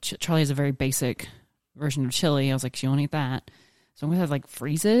Charlie's. Charlie has a very basic version of chili. I was like, she won't eat that. So I'm going to have to, like,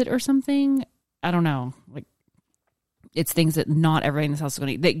 freeze it or something. I don't know. Like, it's things that not everybody in this house is going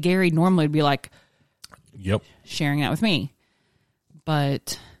to eat. That Gary normally would be like, yep, sharing that with me.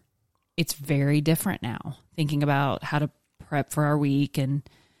 But it's very different now, thinking about how to prep for our week. And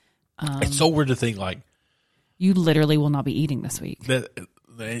it's so weird to think, like, you literally will not be eating this week. That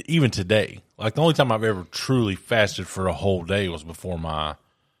even today, like, the only time I've ever truly fasted for a whole day was before my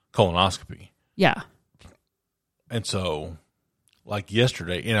colonoscopy. Yeah. And so, like,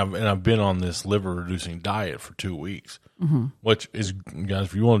 yesterday, and I've been on this liver reducing diet for 2 weeks, which is, guys,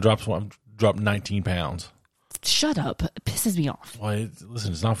 if you want to drop 19 pounds. Shut up. It pisses me off. Well,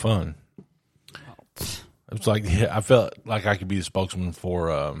 listen, it's not fun. It's like, I felt like I could be the spokesman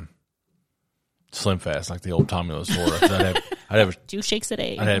for Slim Fast, like the old Tommy Lasorda. I'd have 2 shakes a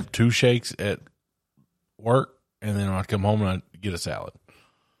day. I'd have 2 shakes at work, and then I'd come home and I'd get a salad,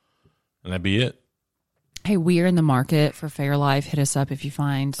 and that'd be it. Hey, we're in the market for Fairlife. Hit us up if you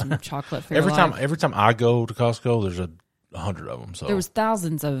find some chocolate Fairlife. Every time I go to Costco, there's 100 of them. So there was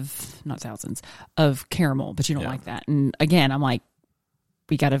not thousands of caramel, but you don't like that. And again, I'm like,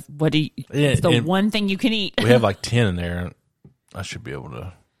 we got to. What do you? It's the one thing you can eat. We have like 10 in there. And I should be able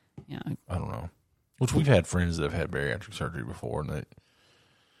to. Yeah, I don't know. Which we've had friends that have had bariatric surgery before, and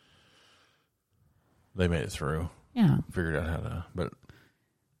they made it through. Yeah, figured out how to. But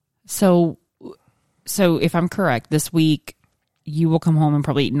so if I'm correct, this week you will come home and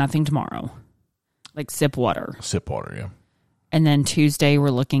probably eat nothing tomorrow, like sip water. Sip water, yeah. And then Tuesday we're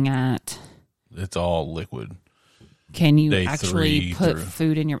looking at. It's all liquid. Can you actually put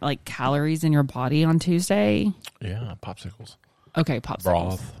food in your, like, calories in your body on Tuesday? Yeah, popsicles. Okay,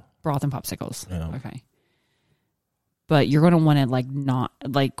 popsicles. Broth and popsicles. Yeah. Okay. But you're going to want to, like, not,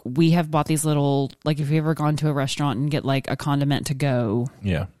 like, we have bought these little, like, if you've ever gone to a restaurant and get, like, a condiment to go.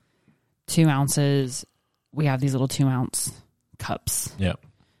 Yeah. 2 ounces. We have these little 2-ounce cups. Yeah.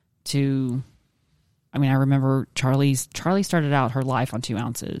 To I mean, I remember Charlie started out her life on 2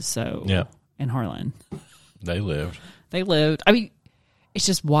 ounces. So Yeah. in Harlan, They lived. I mean, it's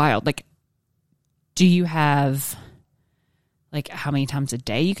just wild. Like, do you have like how many times a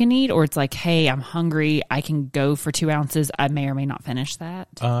day you can eat, or it's like, hey, I'm hungry, I can go for 2 ounces. I may or may not finish that.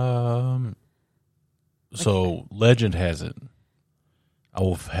 So legend has it, I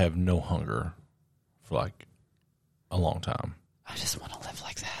will have no hunger for like a long time. I just want to live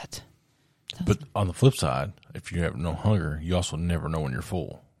like that. But on the flip side, if you have no hunger, you also never know when you're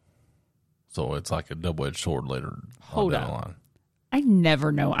full. So it's like a double-edged sword later on down the line. I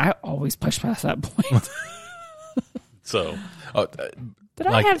never know. I always push past that point. So, Did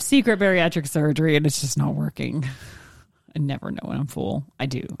I have secret bariatric surgery and it's just not working? I never know when I'm full. I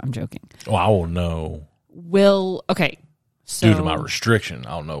do. I'm joking. well, I will know Okay. So due to my restriction.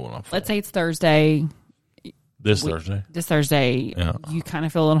 I'll know when I'm full. let's say it's Thursday. Thursday. This Thursday, Yeah. you kind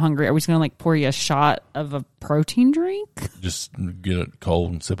of feel a little hungry. Are we just going to like pour you a shot of a protein drink? Just get it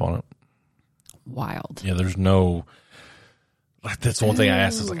cold and sip on it. Wild. Yeah, there's no. Like, that's the one thing I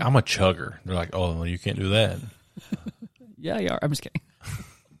asked. Is like, I'm a chugger. They're like, oh, well, you can't do that. Yeah, you are. I'm just kidding.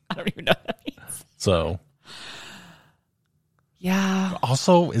 I don't even know what that means. So, Yeah.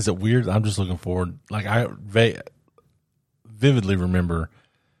 also, is it weird? I'm just looking forward. Like, I vividly remember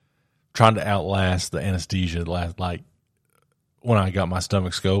trying to outlast the anesthesia like when I got my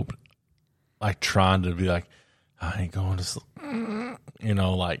stomach scoped, like trying to be like, I ain't going to sleep. You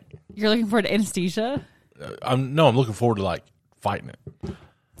know, like You're looking forward to anesthesia? I'm looking forward to like fighting it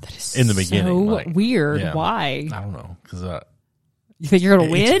That is in the beginning. so Like, weird. yeah. Why? I don't know because You think you're going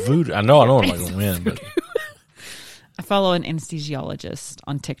to win? it's voodoo. I know I'm not going to win, but I follow an anesthesiologist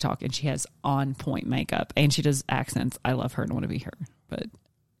on TikTok, and she has on-point makeup, and she does accents. I love her and want to be her. But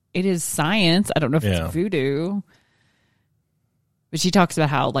it is science. I don't know if Yeah. it's voodoo. But she talks about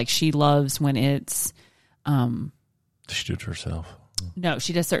how, like, she loves when it's... does she do it to herself? No,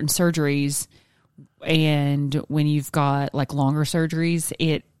 she does certain surgeries, and when you've got, like, longer surgeries,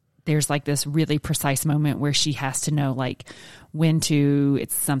 there's, like, this really precise moment where she has to know, like, when to...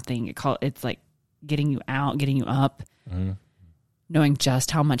 It's like getting you out, getting you up, knowing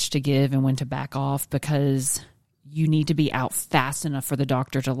just how much to give and when to back off, because you need to be out fast enough for the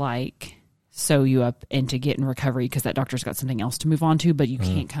doctor to like sew you up and to get in recovery, because that doctor's got something else to move on to, but you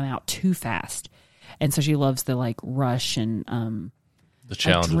can't come out too fast. And so she loves the like rush and The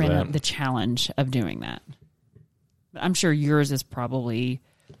challenge of that. the challenge of doing that. But I'm sure yours is probably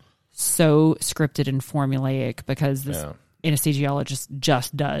so scripted and formulaic because this anesthesiologist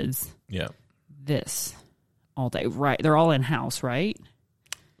just does Yeah. this all day. Right. They're all in-house, right?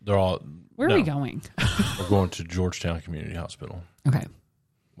 They're all. Where are we going? We're going to Georgetown Community Hospital, Okay.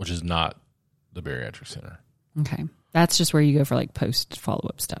 which is not the bariatric center. Okay. That's just where you go for like post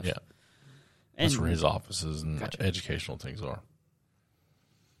follow-up stuff. Yeah. And That's where his offices and Gotcha. educational things are.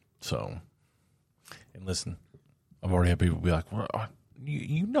 So, and listen, I've already had people be like, well,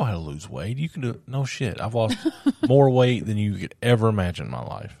 you know how to lose weight. You can do it. No shit. I've lost more weight than you could ever imagine in my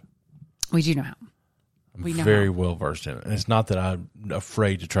life. we do know how. I'm We know very how. well versed in it. And it's not that I'm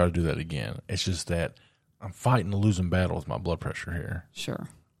afraid to try to do that again. It's just that I'm fighting a losing battle with my blood pressure here. Sure.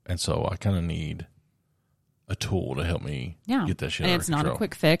 And so I kind of need a tool to help me Yeah. get that shit And under it's not a control.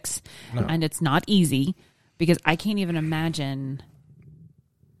 quick fix. No. And it's not easy, because I can't even imagine.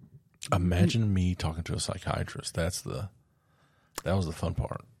 Imagine me talking to a psychiatrist. That was the fun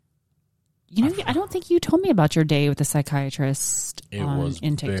part. You know, I don't think you told me about your day with the psychiatrist It on was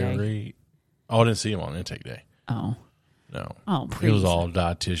intake day. very. Oh, I didn't see him on intake day. Oh, No. Oh, It was please. all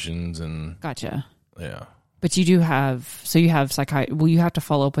dietitians and gotcha. yeah. But you do have, so you have will you have to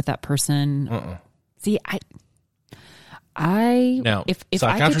follow up with that person? See, Now, if I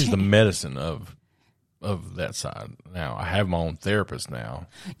psychiatry could is the medicine of that side. Now, I have my own therapist now.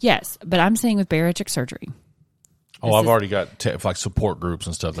 yes, but I'm saying with bariatric surgery. Oh, I've already got like support groups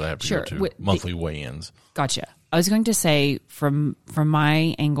and stuff that I have to Sure. go to, With monthly weigh-ins. Gotcha. I was going to say from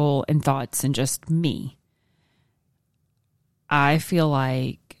my angle and thoughts and just me, I feel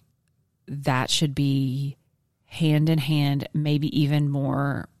like that should be hand in hand, maybe even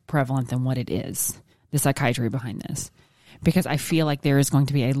more prevalent than what it is, the psychiatry behind this. Because I feel like there is going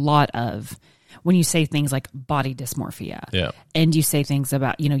to be a lot of, when you say things like body dysmorphia, Yeah. and you say things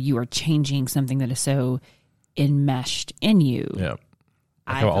about, you are changing something that is so enmeshed in you. Yeah.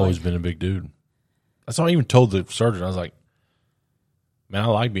 I I've feel always like- been a big dude. That's what I even told the surgeon. I was like, man, I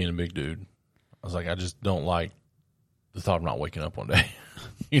like being a big dude. I was like, I just don't like the thought of not waking up one day.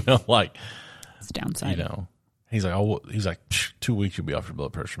 Like, It's a downside. He's like, 2 weeks you'll be off your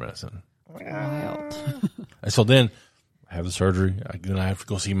blood pressure medicine. Wild. And so then have the surgery. Then I have to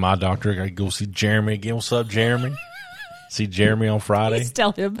go see my doctor. I go see Jeremy again. What's up, Jeremy? See Jeremy on Friday. Please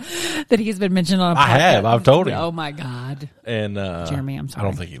tell him that he's been mentioned on a podcast. I have. I've told him. Oh, my God. And Jeremy, I'm sorry. I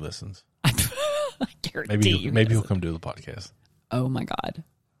don't think he listens. I guarantee Maybe he'll come do the podcast. Oh, my God.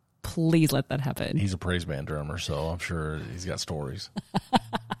 Please let that happen. He's a praise band drummer, so I'm sure he's got stories.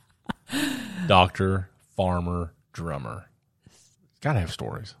 Doctor, farmer, drummer. Got to have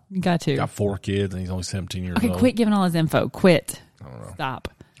stories. Got to. Got 4 kids, and he's only 17 years old. Okay, quit giving all his info. Quit. I don't know. Stop.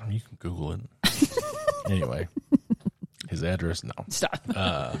 I mean, you can Google it. Anyway, his address, no. Stop.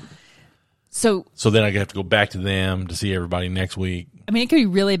 So then I have to go back to them to see everybody next week. I mean, it could be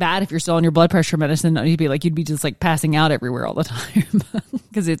really bad if you're still on your blood pressure medicine. You'd be just like passing out everywhere all the time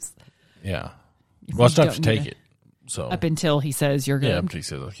because it's. Yeah. Well, I still have to take it. So up until he says you're good. Yeah, up until he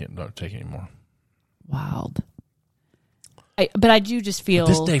says I can't take it anymore. Wild. But I do just feel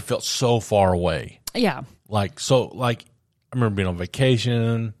this day felt so far away. Yeah. Like I remember being on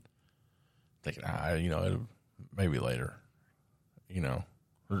vacation, thinking, maybe later,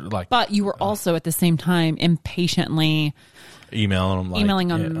 But you were also at the same time impatiently emailing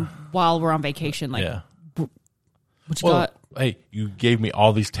them while we're on vacation. Like, yeah. What you got? Hey, you gave me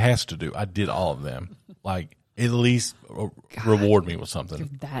all these tasks to do. I did all of them. Like, at least reward me with something. You're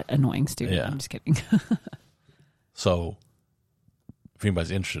that annoying student. Yeah. I'm just kidding. So, if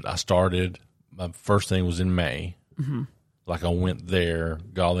anybody's interested, I started. My first thing was in May. Mm-hmm. Like, I went there,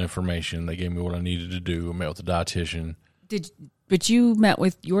 got all the information. They gave me what I needed to do. I met with the dietitian. But you met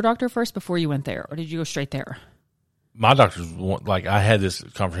with your doctor first before you went there, or did you go straight there? My doctor's I had this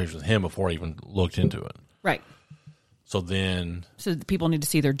conversation with him before I even looked into it. Right. So people need to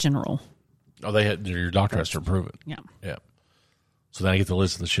see their general. Oh, your doctor has to approve it. Yeah. Yeah. So then I get the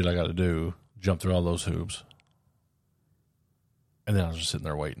list of the shit I got to do, jump through all those hoops. And then I was just sitting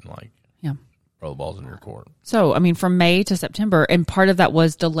there waiting, throw the balls in your court. So, I mean, from May to September, and part of that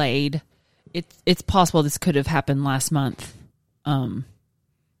was delayed. It's possible this could have happened last month.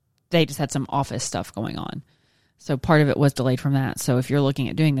 They just had some office stuff going on. So part of it was delayed from that. So if you're looking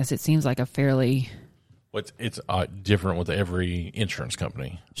at doing this, it seems like a fairly... It's different with every insurance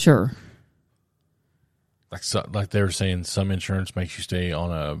company. Sure. Like they were saying, some insurance makes you stay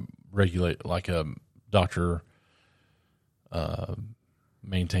on a doctor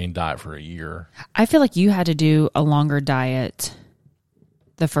maintained diet for a year. I feel like you had to do a longer diet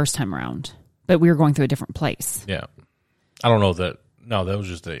the first time around, but we were going through a different place. Yeah. I don't know that. No, that was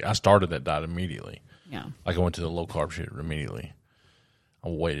just I started that diet immediately. Yeah. Like I went to the low carb shit immediately. I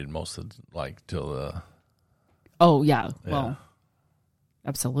waited till the. Oh, yeah. Well,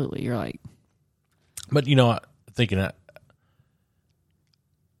 absolutely. You're like. But, thinking that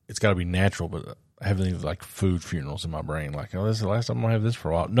it's got to be natural, but I have things like food funerals in my brain. Like, this is the last time I'm going to have this for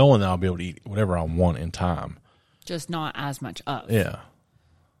a while. Knowing that I'll be able to eat whatever I want in time. Just not as much of. Yeah.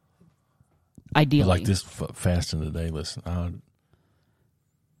 Ideally. But like this fasting today, listen.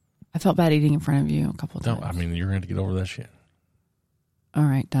 I felt bad eating in front of you a couple of times. No, I mean, you're going to get over that shit. All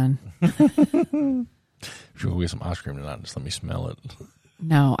right, done. If you go get some ice cream tonight, just let me smell it.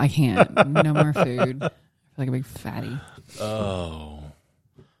 No, I can't. No more food. I feel like a big fatty. Oh.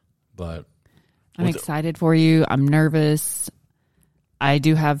 But I'm excited for you. I'm nervous. I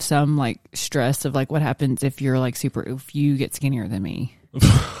do have some stress of what happens if you're if you get skinnier than me.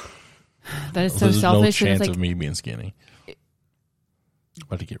 That is so There's selfish. No chance of me being skinny. I'm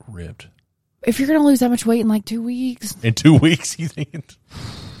about to get ripped. If you're going to lose that much weight in 2 weeks. In 2 weeks, you think?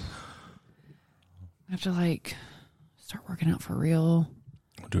 I have to start working out for real.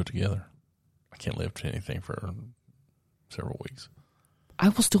 We'll do it together. I can't lift anything for several weeks. I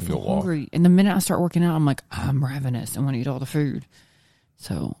will still feel hungry. And the minute I start working out, I'm ravenous and want to eat all the food.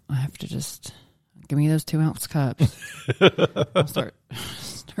 So I have to just give me those 2-ounce cups. I'll start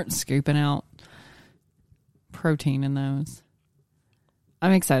scooping out protein in those.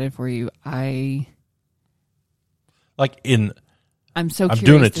 I'm excited for you. I'm so curious. I'm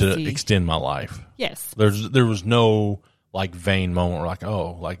doing it to see. extend my life. Yes. There was no vain moment where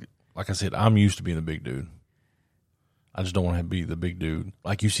like I said, I'm used to being the big dude. I just don't want to be the big dude.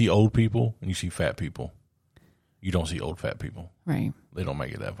 Like you see old people and you see fat people. You don't see old fat people. Right. They don't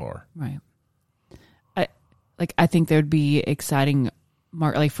make it that far. Right. I think there'd be exciting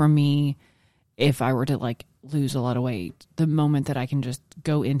for me if I were to lose a lot of weight, the moment that I can just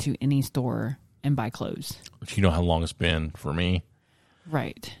go into any store and buy clothes. But you know how long it's been for me?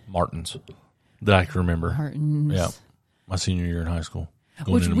 Right. Martin's. That I can remember. Martin's. Yeah. My senior year in high school.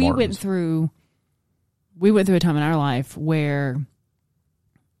 Which we went through a time in our life where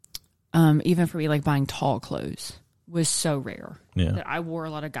even for me buying tall clothes was so rare. Yeah. That I wore a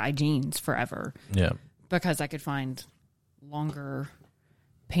lot of guy jeans forever. Yeah. Because I could find longer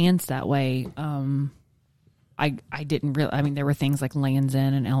pants that way. I didn't really. I mean, there were things like Lands'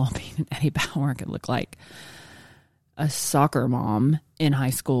 End and LL Bean and Eddie Bauer could look like a soccer mom in high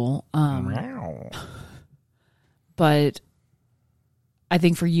school. But I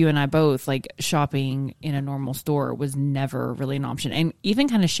think for you and I both, like shopping in a normal store was never really an option, and even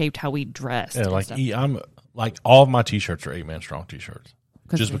kind of shaped how we dressed. Yeah, like I'm like all of my T-shirts are 8-Man Strong T-shirts,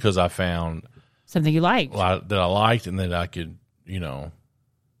 just because I found something you liked that I liked and that I could,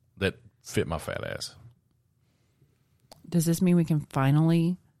 that fit my fat ass. Does this mean we can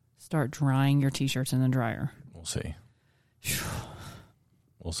finally start drying your T-shirts in the dryer? We'll see.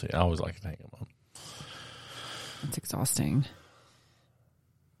 We'll see. I always like to hang them up. It's exhausting.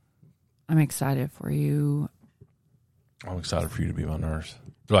 I'm excited for you. I'm excited for you to be my nurse.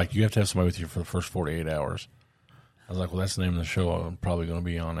 They're like, you have to have somebody with you for the first 48 hours. I was like, well, that's the name of the show I'm probably going to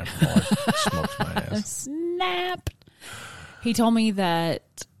be on after I smokes my ass. Snap. He told me that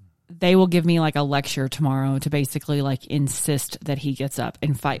they will give me like a lecture tomorrow to basically like insist that he gets up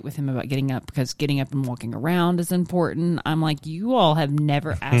and fight with him about getting up, because getting up and walking around is important. I'm like, you all have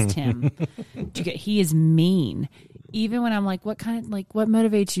never asked him to get, he is mean. Even when I'm like, what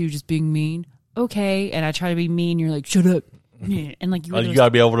motivates you? Just being mean? Okay. And I try to be mean. You're like, shut up. And like, you got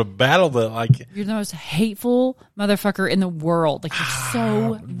to be able to battle the, like, you're the most hateful motherfucker in the world. Like, you're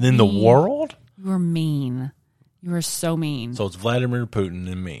so in the world? You are mean. You are so mean. So it's Vladimir Putin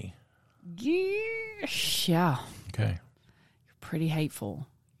and me. Yeah. Okay. You're pretty hateful.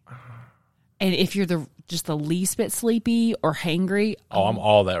 And if you're just the least bit sleepy or hangry. Oh, I'm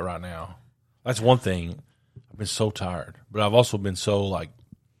all that right now. That's one thing. I've been so tired. But I've also been so, like,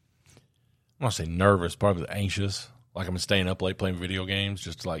 I want to say nervous, probably anxious. Like, I've been staying up late playing video games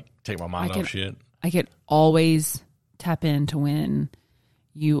just to, like, take my mind off shit. I could always tap into when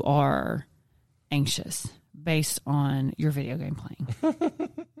you are anxious based on your video game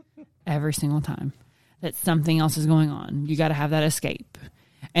playing. Every single time that something else is going on, you got to have that escape.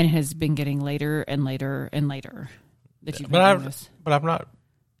 And it has been getting later and later and later that you've been doing this. But I'm not.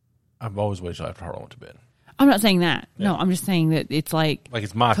 I've always waited till after Harlan went to bed. I'm not saying that. Yeah. No, I'm just saying that it's like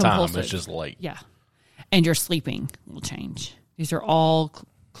it's my compulsive. time. It's just late. Yeah. And your sleeping will change. These are all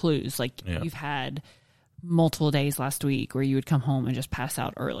clues. Like, you've had multiple days last week where you would come home and just pass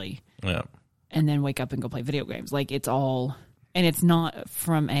out early. Yeah. And then wake up and go play video games. Like, it's all, and it's not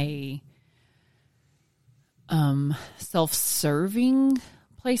from a self-serving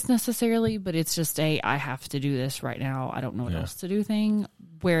place necessarily, but it's just I have to do this right now. I don't know what else to do thing.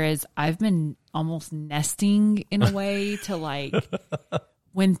 Whereas I've been almost nesting in a way to, like,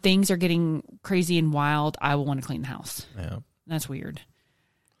 when things are getting crazy and wild, I will want to clean the house. Yeah. That's weird.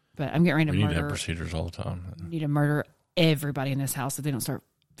 But I'm getting ready to We murder. need to have procedures all the time. Need to murder everybody in this house if they don't start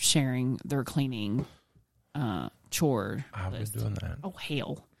sharing their cleaning chore I've list. been doing that. Oh,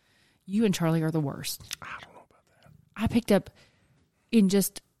 hell. You and Charlie are the worst. I don't know about that. I picked up in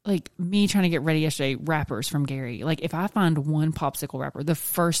just like me trying to get ready yesterday, wrappers from Gary. Like, if I find one popsicle wrapper, the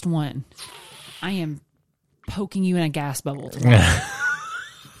first one, I am poking you in a gas bubble.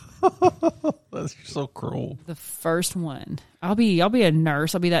 That's so cruel. The first one. I'll be a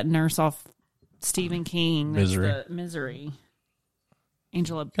nurse. I'll be that nurse off Stephen King. Misery. Misery.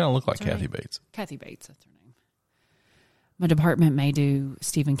 Angela. Kind of look like what's her Kathy name? Bates. Kathy Bates, that's her name. My department may do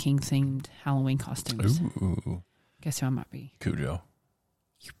Stephen King themed Halloween costumes. Ooh. Guess who I might be? Cujo.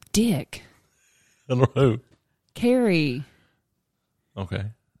 You dick. I don't know who. Carrie. Okay.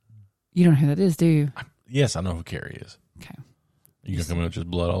 You don't know who that is, do you? Yes, I know who Carrie is. Okay. You gonna come in with just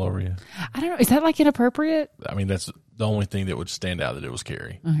blood all over you? I don't know. Is that like inappropriate? I mean, that's the only thing that would stand out that it was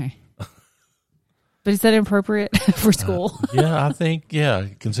Carrie. Okay. But is that inappropriate for school? Yeah, I think,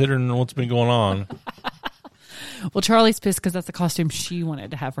 considering what's been going on. Well, Charlie's pissed because that's the costume she wanted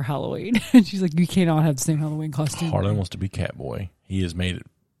to have for Halloween. And she's like, you cannot have the same Halloween costume. Harlan wants to be Catboy. He has made it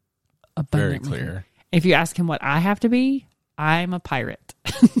Abundantly very clear. If you ask him what I have to be, I'm a pirate.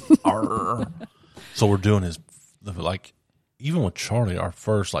 Arr. So we're doing even with Charlie, our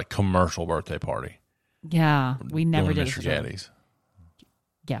first commercial birthday party. Yeah, we never doing did it Mr. for Charlie. Gaddy's.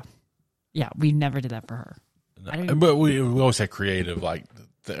 Yeah, we never did that for her. But we always had creative,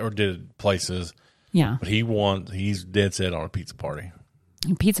 or did places. Yeah. But he's dead set on a pizza party.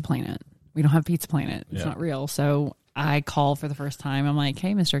 Pizza Planet. We don't have Pizza Planet. It's Yeah. not real. So I call for the first time. I'm like,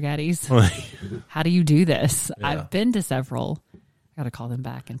 hey, Mr. Gaddy's, how do you do this? Yeah. I've been to several. I got to call them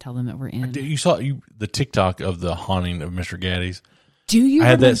back and tell them that we're in. You saw the TikTok of the haunting of Mr. Gaddy's. Do you I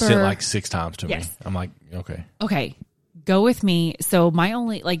had remember? that sent 6 times to me. Yes. I'm like, okay. Okay. Go with me. So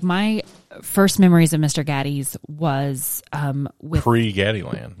my first memories of Mr. Gaddy's was with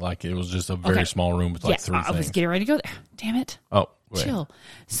Pre-Gaddyland. Like, it was just a very small room with like 3 things. I was getting ready to go there. Damn it. Oh, wait. Chill.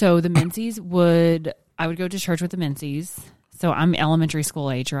 So the Menzies I would go to church with the Menzies. So I'm elementary school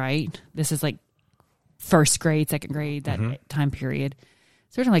age, right? This is like first grade, second grade, that time period.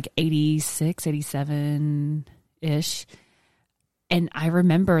 Sort of like 86, 87-ish. And I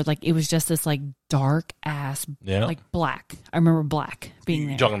remember, like, it was just this, like, dark-ass, like, black. I remember black being there.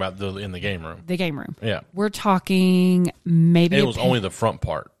 You're talking about in the game room. The game room. Yeah. We're talking maybe... It was only the front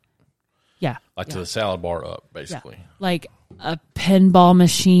part. Yeah. Like to the salad bar up, basically. Yeah. Like a pinball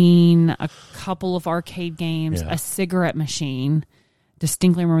machine, a couple of arcade games, a cigarette machine.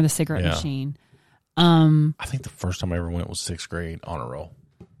 Distinctly remember the cigarette machine. I think the first time I ever went was 6th grade honor roll.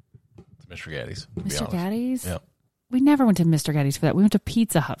 To Mr. Gaddy's. Mr. Gaddy's? Yep. We never went to Mr. Gaddy's for that. We went to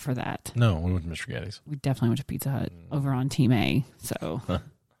Pizza Hut for that. No, we went to Mr. Gaddy's. We definitely went to Pizza Hut over on Team A. So I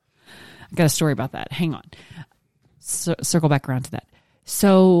got a story about that. Hang on. Circle back around to that.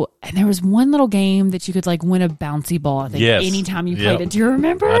 So, and there was one little game that you could like win a bouncy ball, I think, anytime you played it. Do you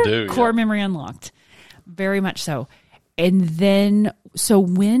remember? I do. Core memory unlocked. Very much so. And then, so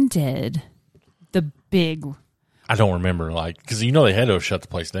when did the big... I don't remember, like, because you know they had to shut the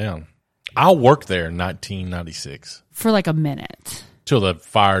place down. I worked there in 1996. For like a minute. Till they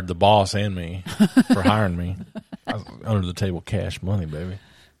fired the boss and me for hiring me. I was under the table cash money, baby.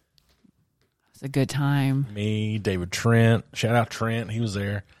 It's a good time. Me, David Trent. Shout out Trent. He was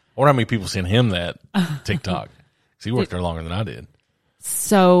there. I wonder how many people seen him that TikTok. Because he worked there longer than I did.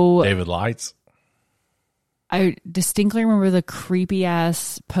 So David Lights. I distinctly remember the creepy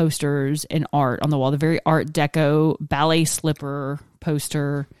ass posters and art on the wall. The very Art Deco ballet slipper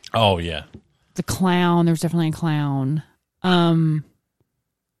poster. Oh yeah. The clown. There was definitely a clown.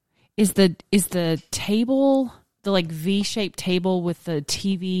 Is the table, the like V-shaped table with the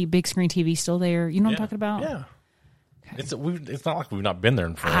TV, big screen TV still there? You know what I'm talking about? Yeah. Okay. It's not like we've not been there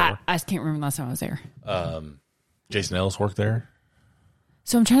in forever. I just can't remember the last time I was there. Jason Ellis worked there.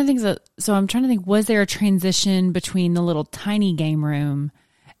 So I'm trying to think, was there a transition between the little tiny game room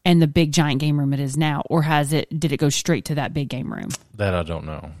and the big giant game room it is now, or did it go straight to that big game room? That I don't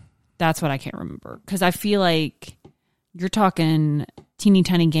know. That's what I can't remember, because I feel like you're talking teeny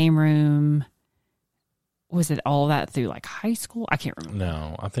tiny game room. Was it all that through like high school? I can't remember.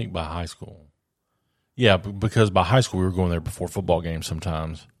 No, I think by high school. Yeah, because by high school we were going there before football games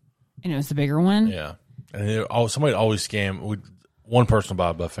sometimes. And it was the bigger one? Yeah. And somebody always scam. One person would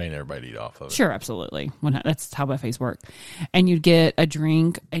buy a buffet and everybody eat off of it. Sure, absolutely. That's how buffets work. And you'd get a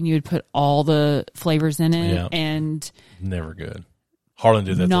drink and you'd put all the flavors in it. Yeah. And never good. Harlan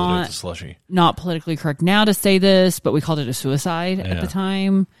did that the other day with the slushie. Not politically correct now to say this, but we called it a suicide at the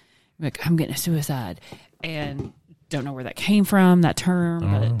time. Like, I'm getting a suicide. And don't know where that came from, that term.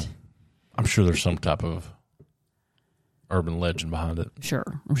 But I'm sure there's some type of urban legend behind it. Sure,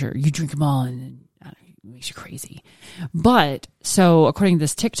 I'm sure. You drink them all and it makes you crazy. But, so according to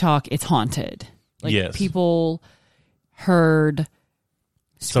this TikTok, it's haunted. Like, yes. People heard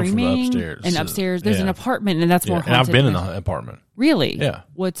screaming. From the upstairs. And upstairs, there's an apartment, and that's more haunted. And I've been in the apartment. Really? Yeah.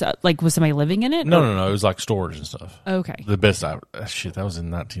 What's like? Was somebody living in it? No. It was like storage and stuff. Okay. The best that was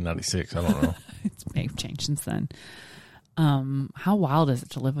in 1996. I don't know. It's may have changed since then. How wild is it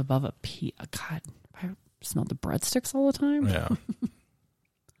to live above a God, I smelled the breadsticks all the time. Yeah.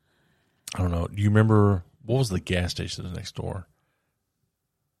 I don't know. Do you remember what was the gas station that was next door?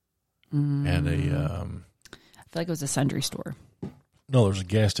 And I feel like it was a sundry store. No, there was a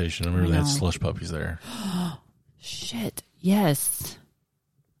gas station. I remember they had slush puppies there. Shit. Yes.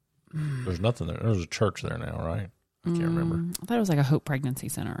 There's nothing there. There's a church there now, right? I can't remember. I thought it was like a Hope Pregnancy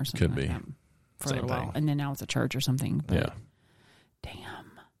Center or something. Could be. Like that for Same a little while. thing. And then now it's a church or something. But Yeah.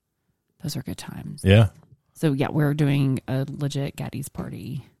 Damn. Those are good times. Yeah. So, yeah, we're doing a legit Gaddy's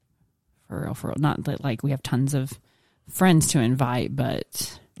party. For real. Not that, like, we have tons of friends to invite,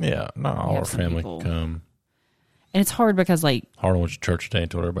 but... Yeah. Not all our family people. can come. And it's hard because, like... Harlan went to church today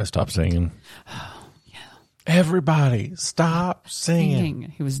until everybody stopped singing. Oh, yeah. Everybody stop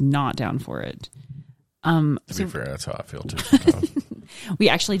singing. He was not down for it. To be fair, that's how I feel too sometimes. We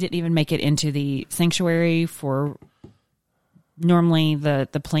actually didn't even make it into the sanctuary for... Normally,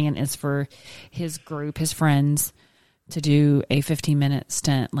 the plan is for his group, his friends, to do a 15-minute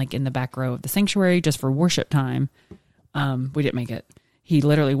stint, like in the back row of the sanctuary, just for worship time. We didn't make it. He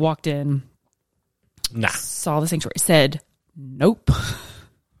literally walked in, saw the sanctuary, said, nope.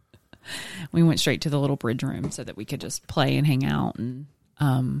 We went straight to the little bridge room so that we could just play and hang out.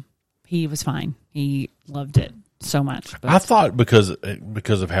 And he was fine. He loved it. so much. But I thought because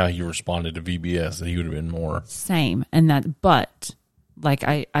of how he responded to VBS that he would have been more. Same. But like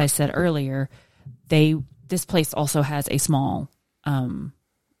I said earlier, this place also has a small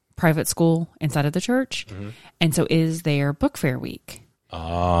private school inside of the church. And so is their book fair week.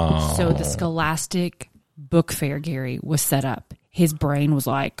 Oh. So the Scholastic book fair, Gary, was set up. His brain was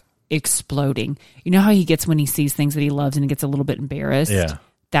like exploding. You know how he gets when he sees things that he loves and he gets a little bit embarrassed? Yeah.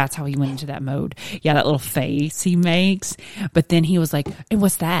 That's how he went into that mode. Yeah, that little face he makes. But then he was like, and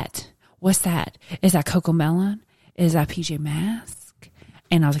what's that? What's that? Is that Coco Melon? Is that PJ Mask?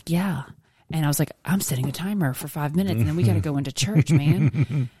 And I was like, yeah. And I was like, I'm setting a timer for 5 minutes and then we got to go into church,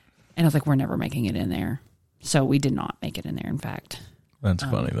 man. And I was like, we're never making it in there. So we did not make it in there, in fact. That's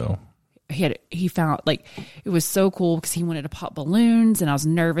funny, though. He found, like, it was so cool because he wanted to pop balloons and I was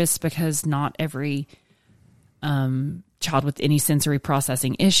nervous because not every child with any sensory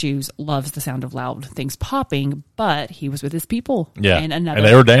processing issues loves the sound of loud things popping, but he was with his people. Yeah. And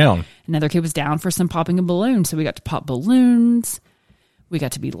they were down. Another kid was down for some popping of balloons. So we got to pop balloons. We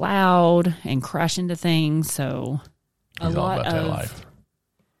got to be loud and crash into things. So He's all about that life.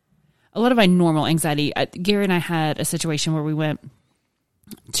 A lot of my normal anxiety. Gary and I had a situation where we went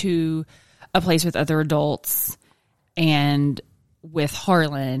to a place with other adults and with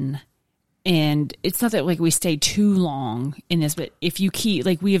Harlan. And it's not that like we stay too long in this, but if you keep,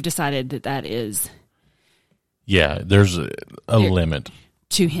 like, we have decided that is. Yeah, there's a limit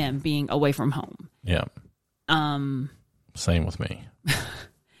to him being away from home. Yeah. Same with me.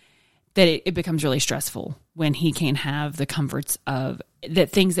 That it becomes really stressful when he can't have the comforts of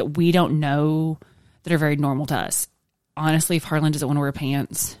that things that we don't know that are very normal to us. Honestly, if Harlan doesn't want to wear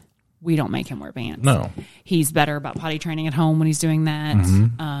pants, we don't make him wear pants. No. He's better about potty training at home when he's doing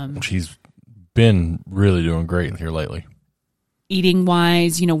that. Which he's been really doing great here lately. Eating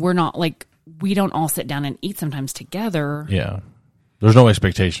wise, we're not like, we don't all sit down and eat sometimes together. Yeah. There's no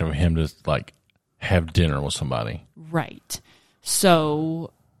expectation of him to like have dinner with somebody. Right.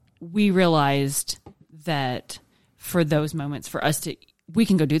 So we realized that for those moments, for us we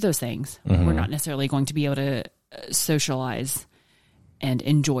can go do those things. We're not necessarily going to be able to socialize and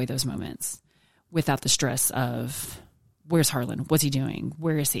enjoy those moments without the stress of where's Harlan? What's he doing?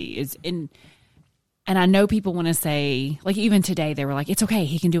 Where is he? And I know people want to say, like, even today they were like, it's okay,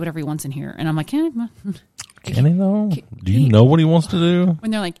 he can do whatever he wants in here. And I'm like, can he though? Do you know what he wants to do?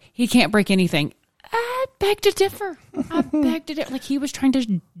 When they're like, he can't break anything. I beg to differ. Like, he was trying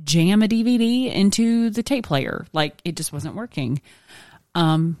to jam a DVD into the tape player. Like, it just wasn't working.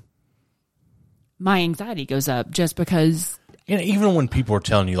 My anxiety goes up just because. And even when people are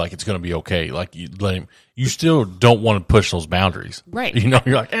telling you like it's going to be okay, like you let him, you still don't want to push those boundaries, right? You're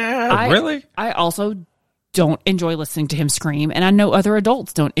like, really? I also don't enjoy listening to him scream, and I know other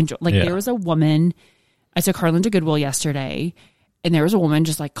adults don't enjoy. Like there was a woman, I took Harlan to Goodwill yesterday, and there was a woman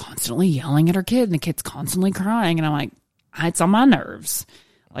just like constantly yelling at her kid, and the kid's constantly crying, and I'm like, it's on my nerves.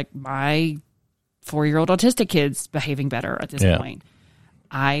 Like my 4-year-old autistic kid's behaving better at this point.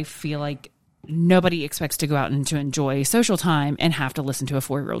 I feel like nobody expects to go out and to enjoy social time and have to listen to a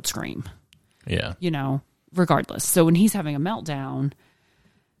 4-year-old scream. Yeah. Regardless. So when he's having a meltdown,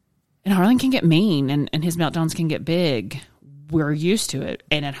 and Harlan can get mean and his meltdowns can get big, we're used to it.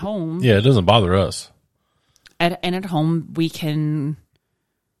 And at home. Yeah, it doesn't bother us. At home, we can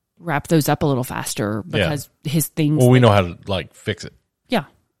wrap those up a little faster because his things. Well, we know how to like fix it. Yeah.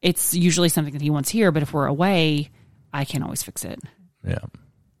 It's usually something that he wants here, but if we're away, I can't always fix it. Yeah.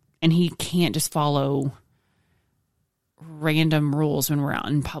 And he can't just follow random rules when we're out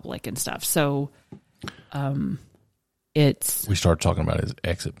in public and stuff. So, we started talking about his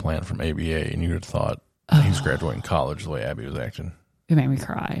exit plan from ABA, and you would have thought he's graduating college the way Abby was acting. It made me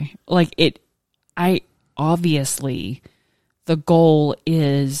cry. Obviously, the goal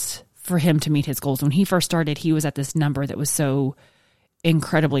is for him to meet his goals. When he first started, he was at this number that was so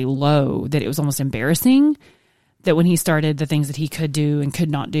incredibly low that it was almost embarrassing. That when he started, the things that he could do and could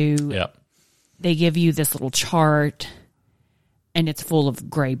not do, they give you this little chart, and it's full of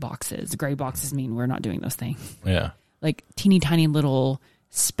gray boxes. Gray boxes mean we're not doing those things. Yeah. Like teeny tiny little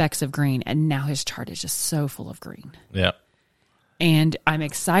specks of green, and now his chart is just so full of green. Yeah. And I'm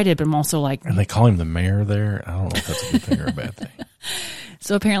excited, but I'm also like... And they call him the mayor there. I don't know if that's a good thing or a bad thing.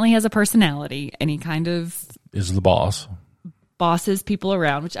 So apparently he has a personality, and he kind of... is the boss. Bosses people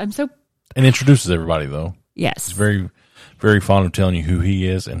around, which I'm so... And introduces everybody, though. Yes. He's very, very fond of telling you who he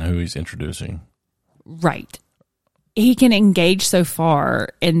is and who he's introducing. Right. He can engage so far,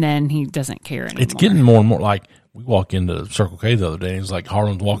 and then he doesn't care anymore. It's getting more and more like we walk into Circle K the other day, and it's like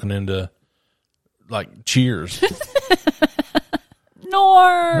Harlan's walking into like Cheers.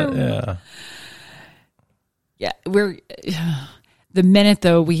 Norm. Yeah. Yeah, we're the minute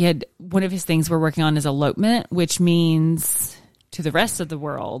though we had one of his things we're working on is elopement, which means to the rest of the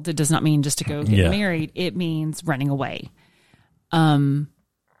world, it does not mean just to go get married. It means running away.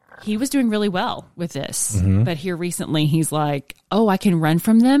 He was doing really well with this, but here recently he's like, "Oh, I can run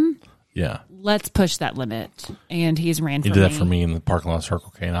from them. Yeah, let's push that limit." And he's ran. He did that for me in the parking lot of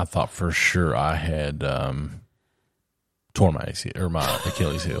Circle K, and I thought for sure I had torn my ACL or my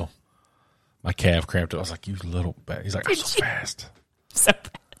Achilles heel. My calf cramped. I was like, "You little bat." He's like, "I'm so fast, so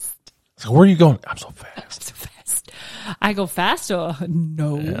fast." So where are you going? I'm so fast. So fast. I go faster.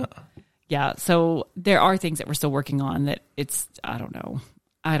 No. Yeah. So there are things that we're still working on that it's, I don't know.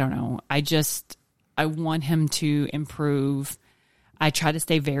 I want him to improve. I try to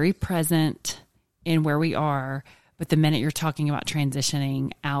stay very present in where we are, but the minute you're talking about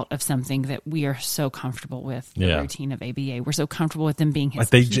transitioning out of something that we are so comfortable with, the routine of ABA, we're so comfortable with them being his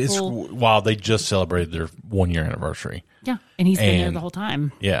people. They just celebrated their 1 year anniversary. Yeah. And he's been there the whole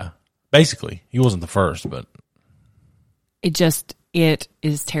time. Yeah. Basically, he wasn't the first, but it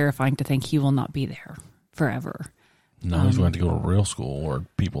is terrifying to think he will not be there forever. No, he's going to go to real school where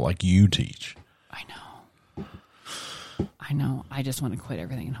people like you teach. I know. I just want to quit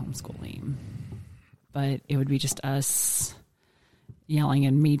everything in homeschooling. But it would be just us yelling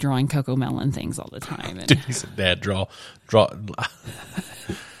and me drawing Coco Melon things all the time. And he said, "Dad, draw."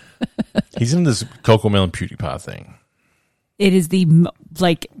 He's in this Coco Melon PewDiePie thing. It is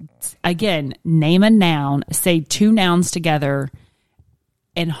again, name a noun, say two nouns together,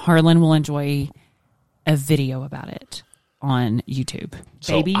 and Harlan will enjoy a video about it on YouTube.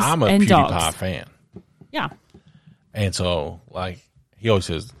 So Babies I'm a and PewDiePie dogs. fan. Yeah. And so, he always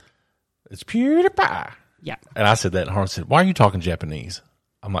says, "It's PewDiePie." Yeah. And I said that, and Harlan said, "Why are you talking Japanese?"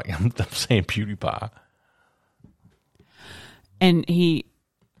 I'm like, I'm saying PewDiePie. And he's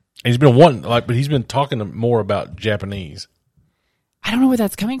been but he's been talking more about Japanese. I don't know where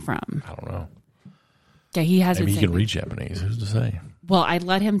that's coming from. I don't know. Yeah, he has. Maybe he can read Japanese. Who's to say? Well, I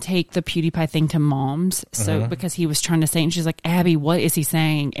let him take the PewDiePie thing to Mom's, because he was trying to say, and she's like, "Abby, what is he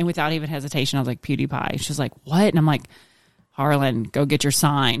saying?" And without even hesitation, I was like, "PewDiePie." She's like, "What?" And I'm like, "Harlan, go get your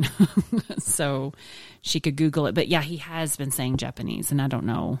sign." So she could Google it. But yeah, he has been saying Japanese, and I don't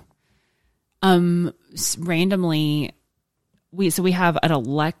know. Randomly, we have an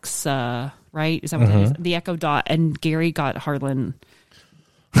Alexa, right? Is that what it is? The Echo Dot, and Gary got Harlan.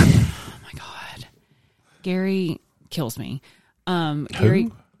 Oh my God, Gary kills me.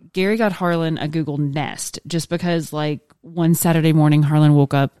 Gary got Harlan a Google Nest just because, one Saturday morning, Harlan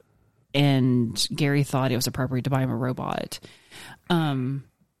woke up and Gary thought it was appropriate to buy him a robot.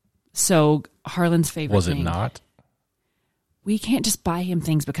 So Harlan's favorite was it thing, not? We can't just buy him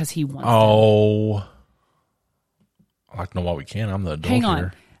things because he wants them. Oh, I'd like to know why we can. I'm the adult Hang on.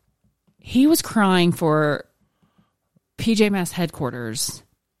 here. He was crying for PJ Masks headquarters,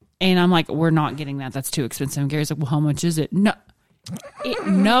 and I'm like, "We're not getting that. That's too expensive." And Gary's like, "Well, how much is it?" No,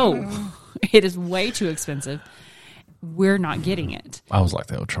 it is way too expensive. We're not getting it. I was like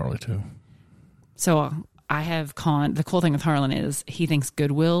that with Charlie too. So I have the cool thing with Harlan is he thinks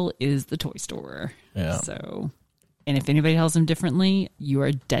Goodwill is the toy store. Yeah. So, and if anybody tells him differently, you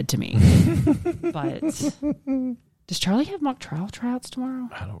are dead to me. But does Charlie have mock trial tryouts tomorrow?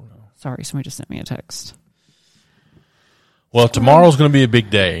 I don't know. Sorry, somebody just sent me a text. Well, tomorrow's going to be a big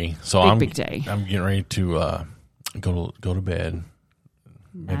day, so Big day. I'm getting ready to go to bed.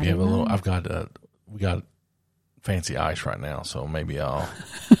 Maybe have a little. We got fancy ice right now, so maybe I'll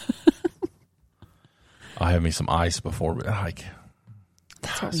have me some ice before. But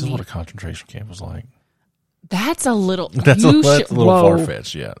this is what a concentration camp was like. That's a little. That's a little far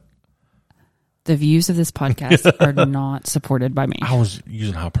fetched. Yeah. The views of this podcast are not supported by me. I was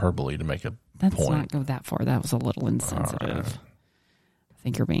using hyperbole to make a Let's point. not go that far. That was a little insensitive. I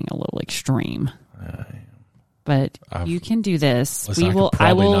think you're being a little extreme. But you can do this. Listen,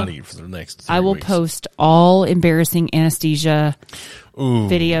 I will not eat for the next 3 I will weeks. post all embarrassing anesthesia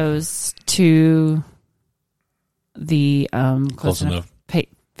videos to the Close Enough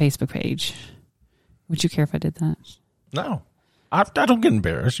Facebook page. Would you care if I did that? No, I don't get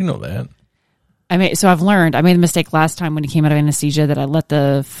embarrassed. You know that. So I've learned. I made a mistake last time when he came out of anesthesia that I let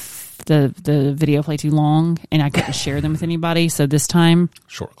the video play too long and I couldn't share them with anybody. So this time,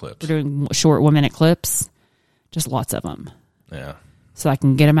 short clips. We're doing short 1 minute clips, just lots of them. Yeah. So I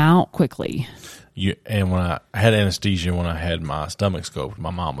can get them out quickly. And when I had anesthesia, when I had my stomach scoped,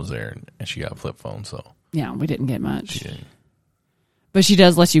 my mom was there and she got a flip phone. So yeah, we didn't get much. She didn't. But she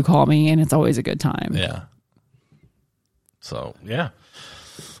does let you call me, and it's always a good time. Yeah. So yeah.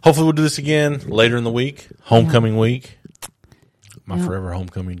 Hopefully we'll do this again later in the week. Homecoming week. My forever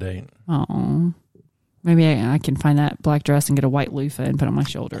homecoming date. Oh. Maybe I can find that black dress and get a white loofah and put on my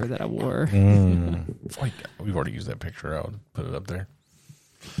shoulder that I wore. Wait, we've already used that picture. I would put it up there.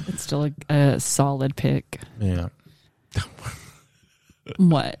 It's still a solid pick. Yeah.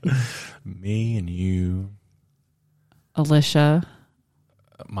 What? Me and you. Alicia.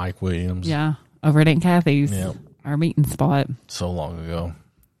 Mike Williams. Yeah. Over at Aunt Kathy's. Yep. Our meeting spot. So long ago.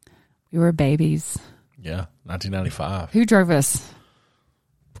 We were babies. Yeah. 1995. Who drove us?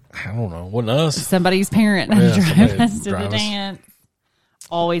 I don't know. Wasn't us. Somebody's parent Yeah, drove somebody us to the drive us. dance.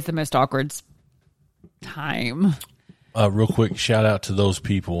 Always the most awkward time. Real quick, shout out to those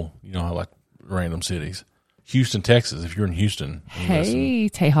people. You know, I like random cities. Houston, Texas. If you're in Houston, you listen. Hey,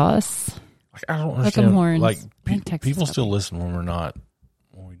 Tejas. Like, I don't Hook 'em understand. horns. Like I think Texas people has still listen when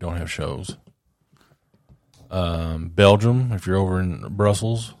we don't have shows. Belgium. If you're over in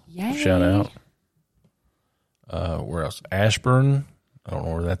Brussels, Yay. shout out. Where else? Ashburn. I don't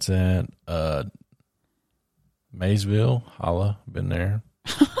know where that's at. Maysville. Holla. Been there.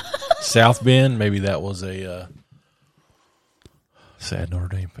 South Bend. Maybe that was a sad Notre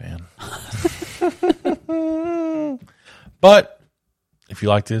Dame fan. But if you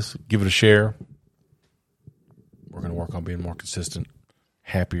like this, give it a share. We're going to work on being more consistent,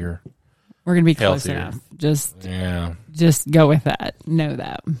 happier. We're going to be close Healthier. enough. Just go with that. Know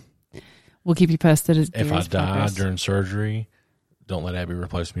that. We'll keep you posted. As If I Gary's die progress. during surgery, don't let Abby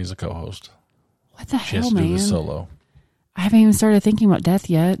replace me as a co-host. What the She has hell, to do man? this solo. I haven't even started thinking about death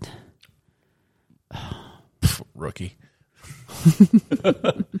yet. Rookie.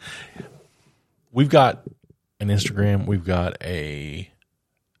 We've got an Instagram. We've got a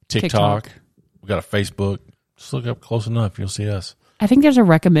TikTok. We've got a Facebook. Just look up Close Enough. You'll see us. I think there's a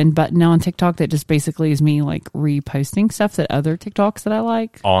recommend button now on TikTok that just basically is me like reposting stuff that other TikToks that I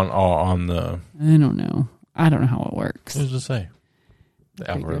like. On the... I don't know. I don't know how it works. What does it say? The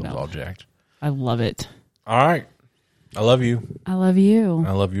Figure it algorithm's out. all jacked. I love it. All right. I love you. I love you.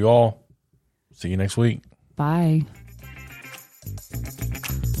 I love you all. See you next week. Bye.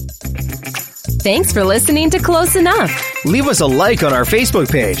 Thanks for listening to Close Enough. Leave us a like on our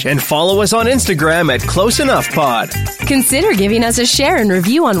Facebook page and follow us on Instagram at Close Enough Pod. Consider giving us a share and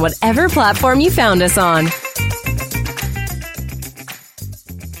review on whatever platform you found us on.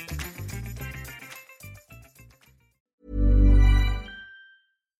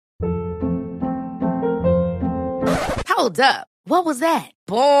 Hold up. What was that?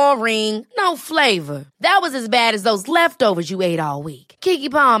 Boring. No flavor. That was as bad as those leftovers you ate all week. Keke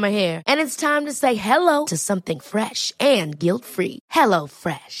Palmer here, and it's time to say hello to something fresh and guilt-free. Hello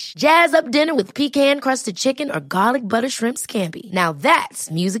Fresh. Jazz up dinner with pecan-crusted chicken or garlic butter shrimp scampi. Now that's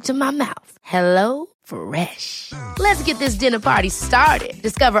music to my mouth. Hello Fresh. Let's get this dinner party started.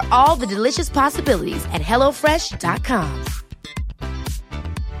 Discover all the delicious possibilities at HelloFresh.com.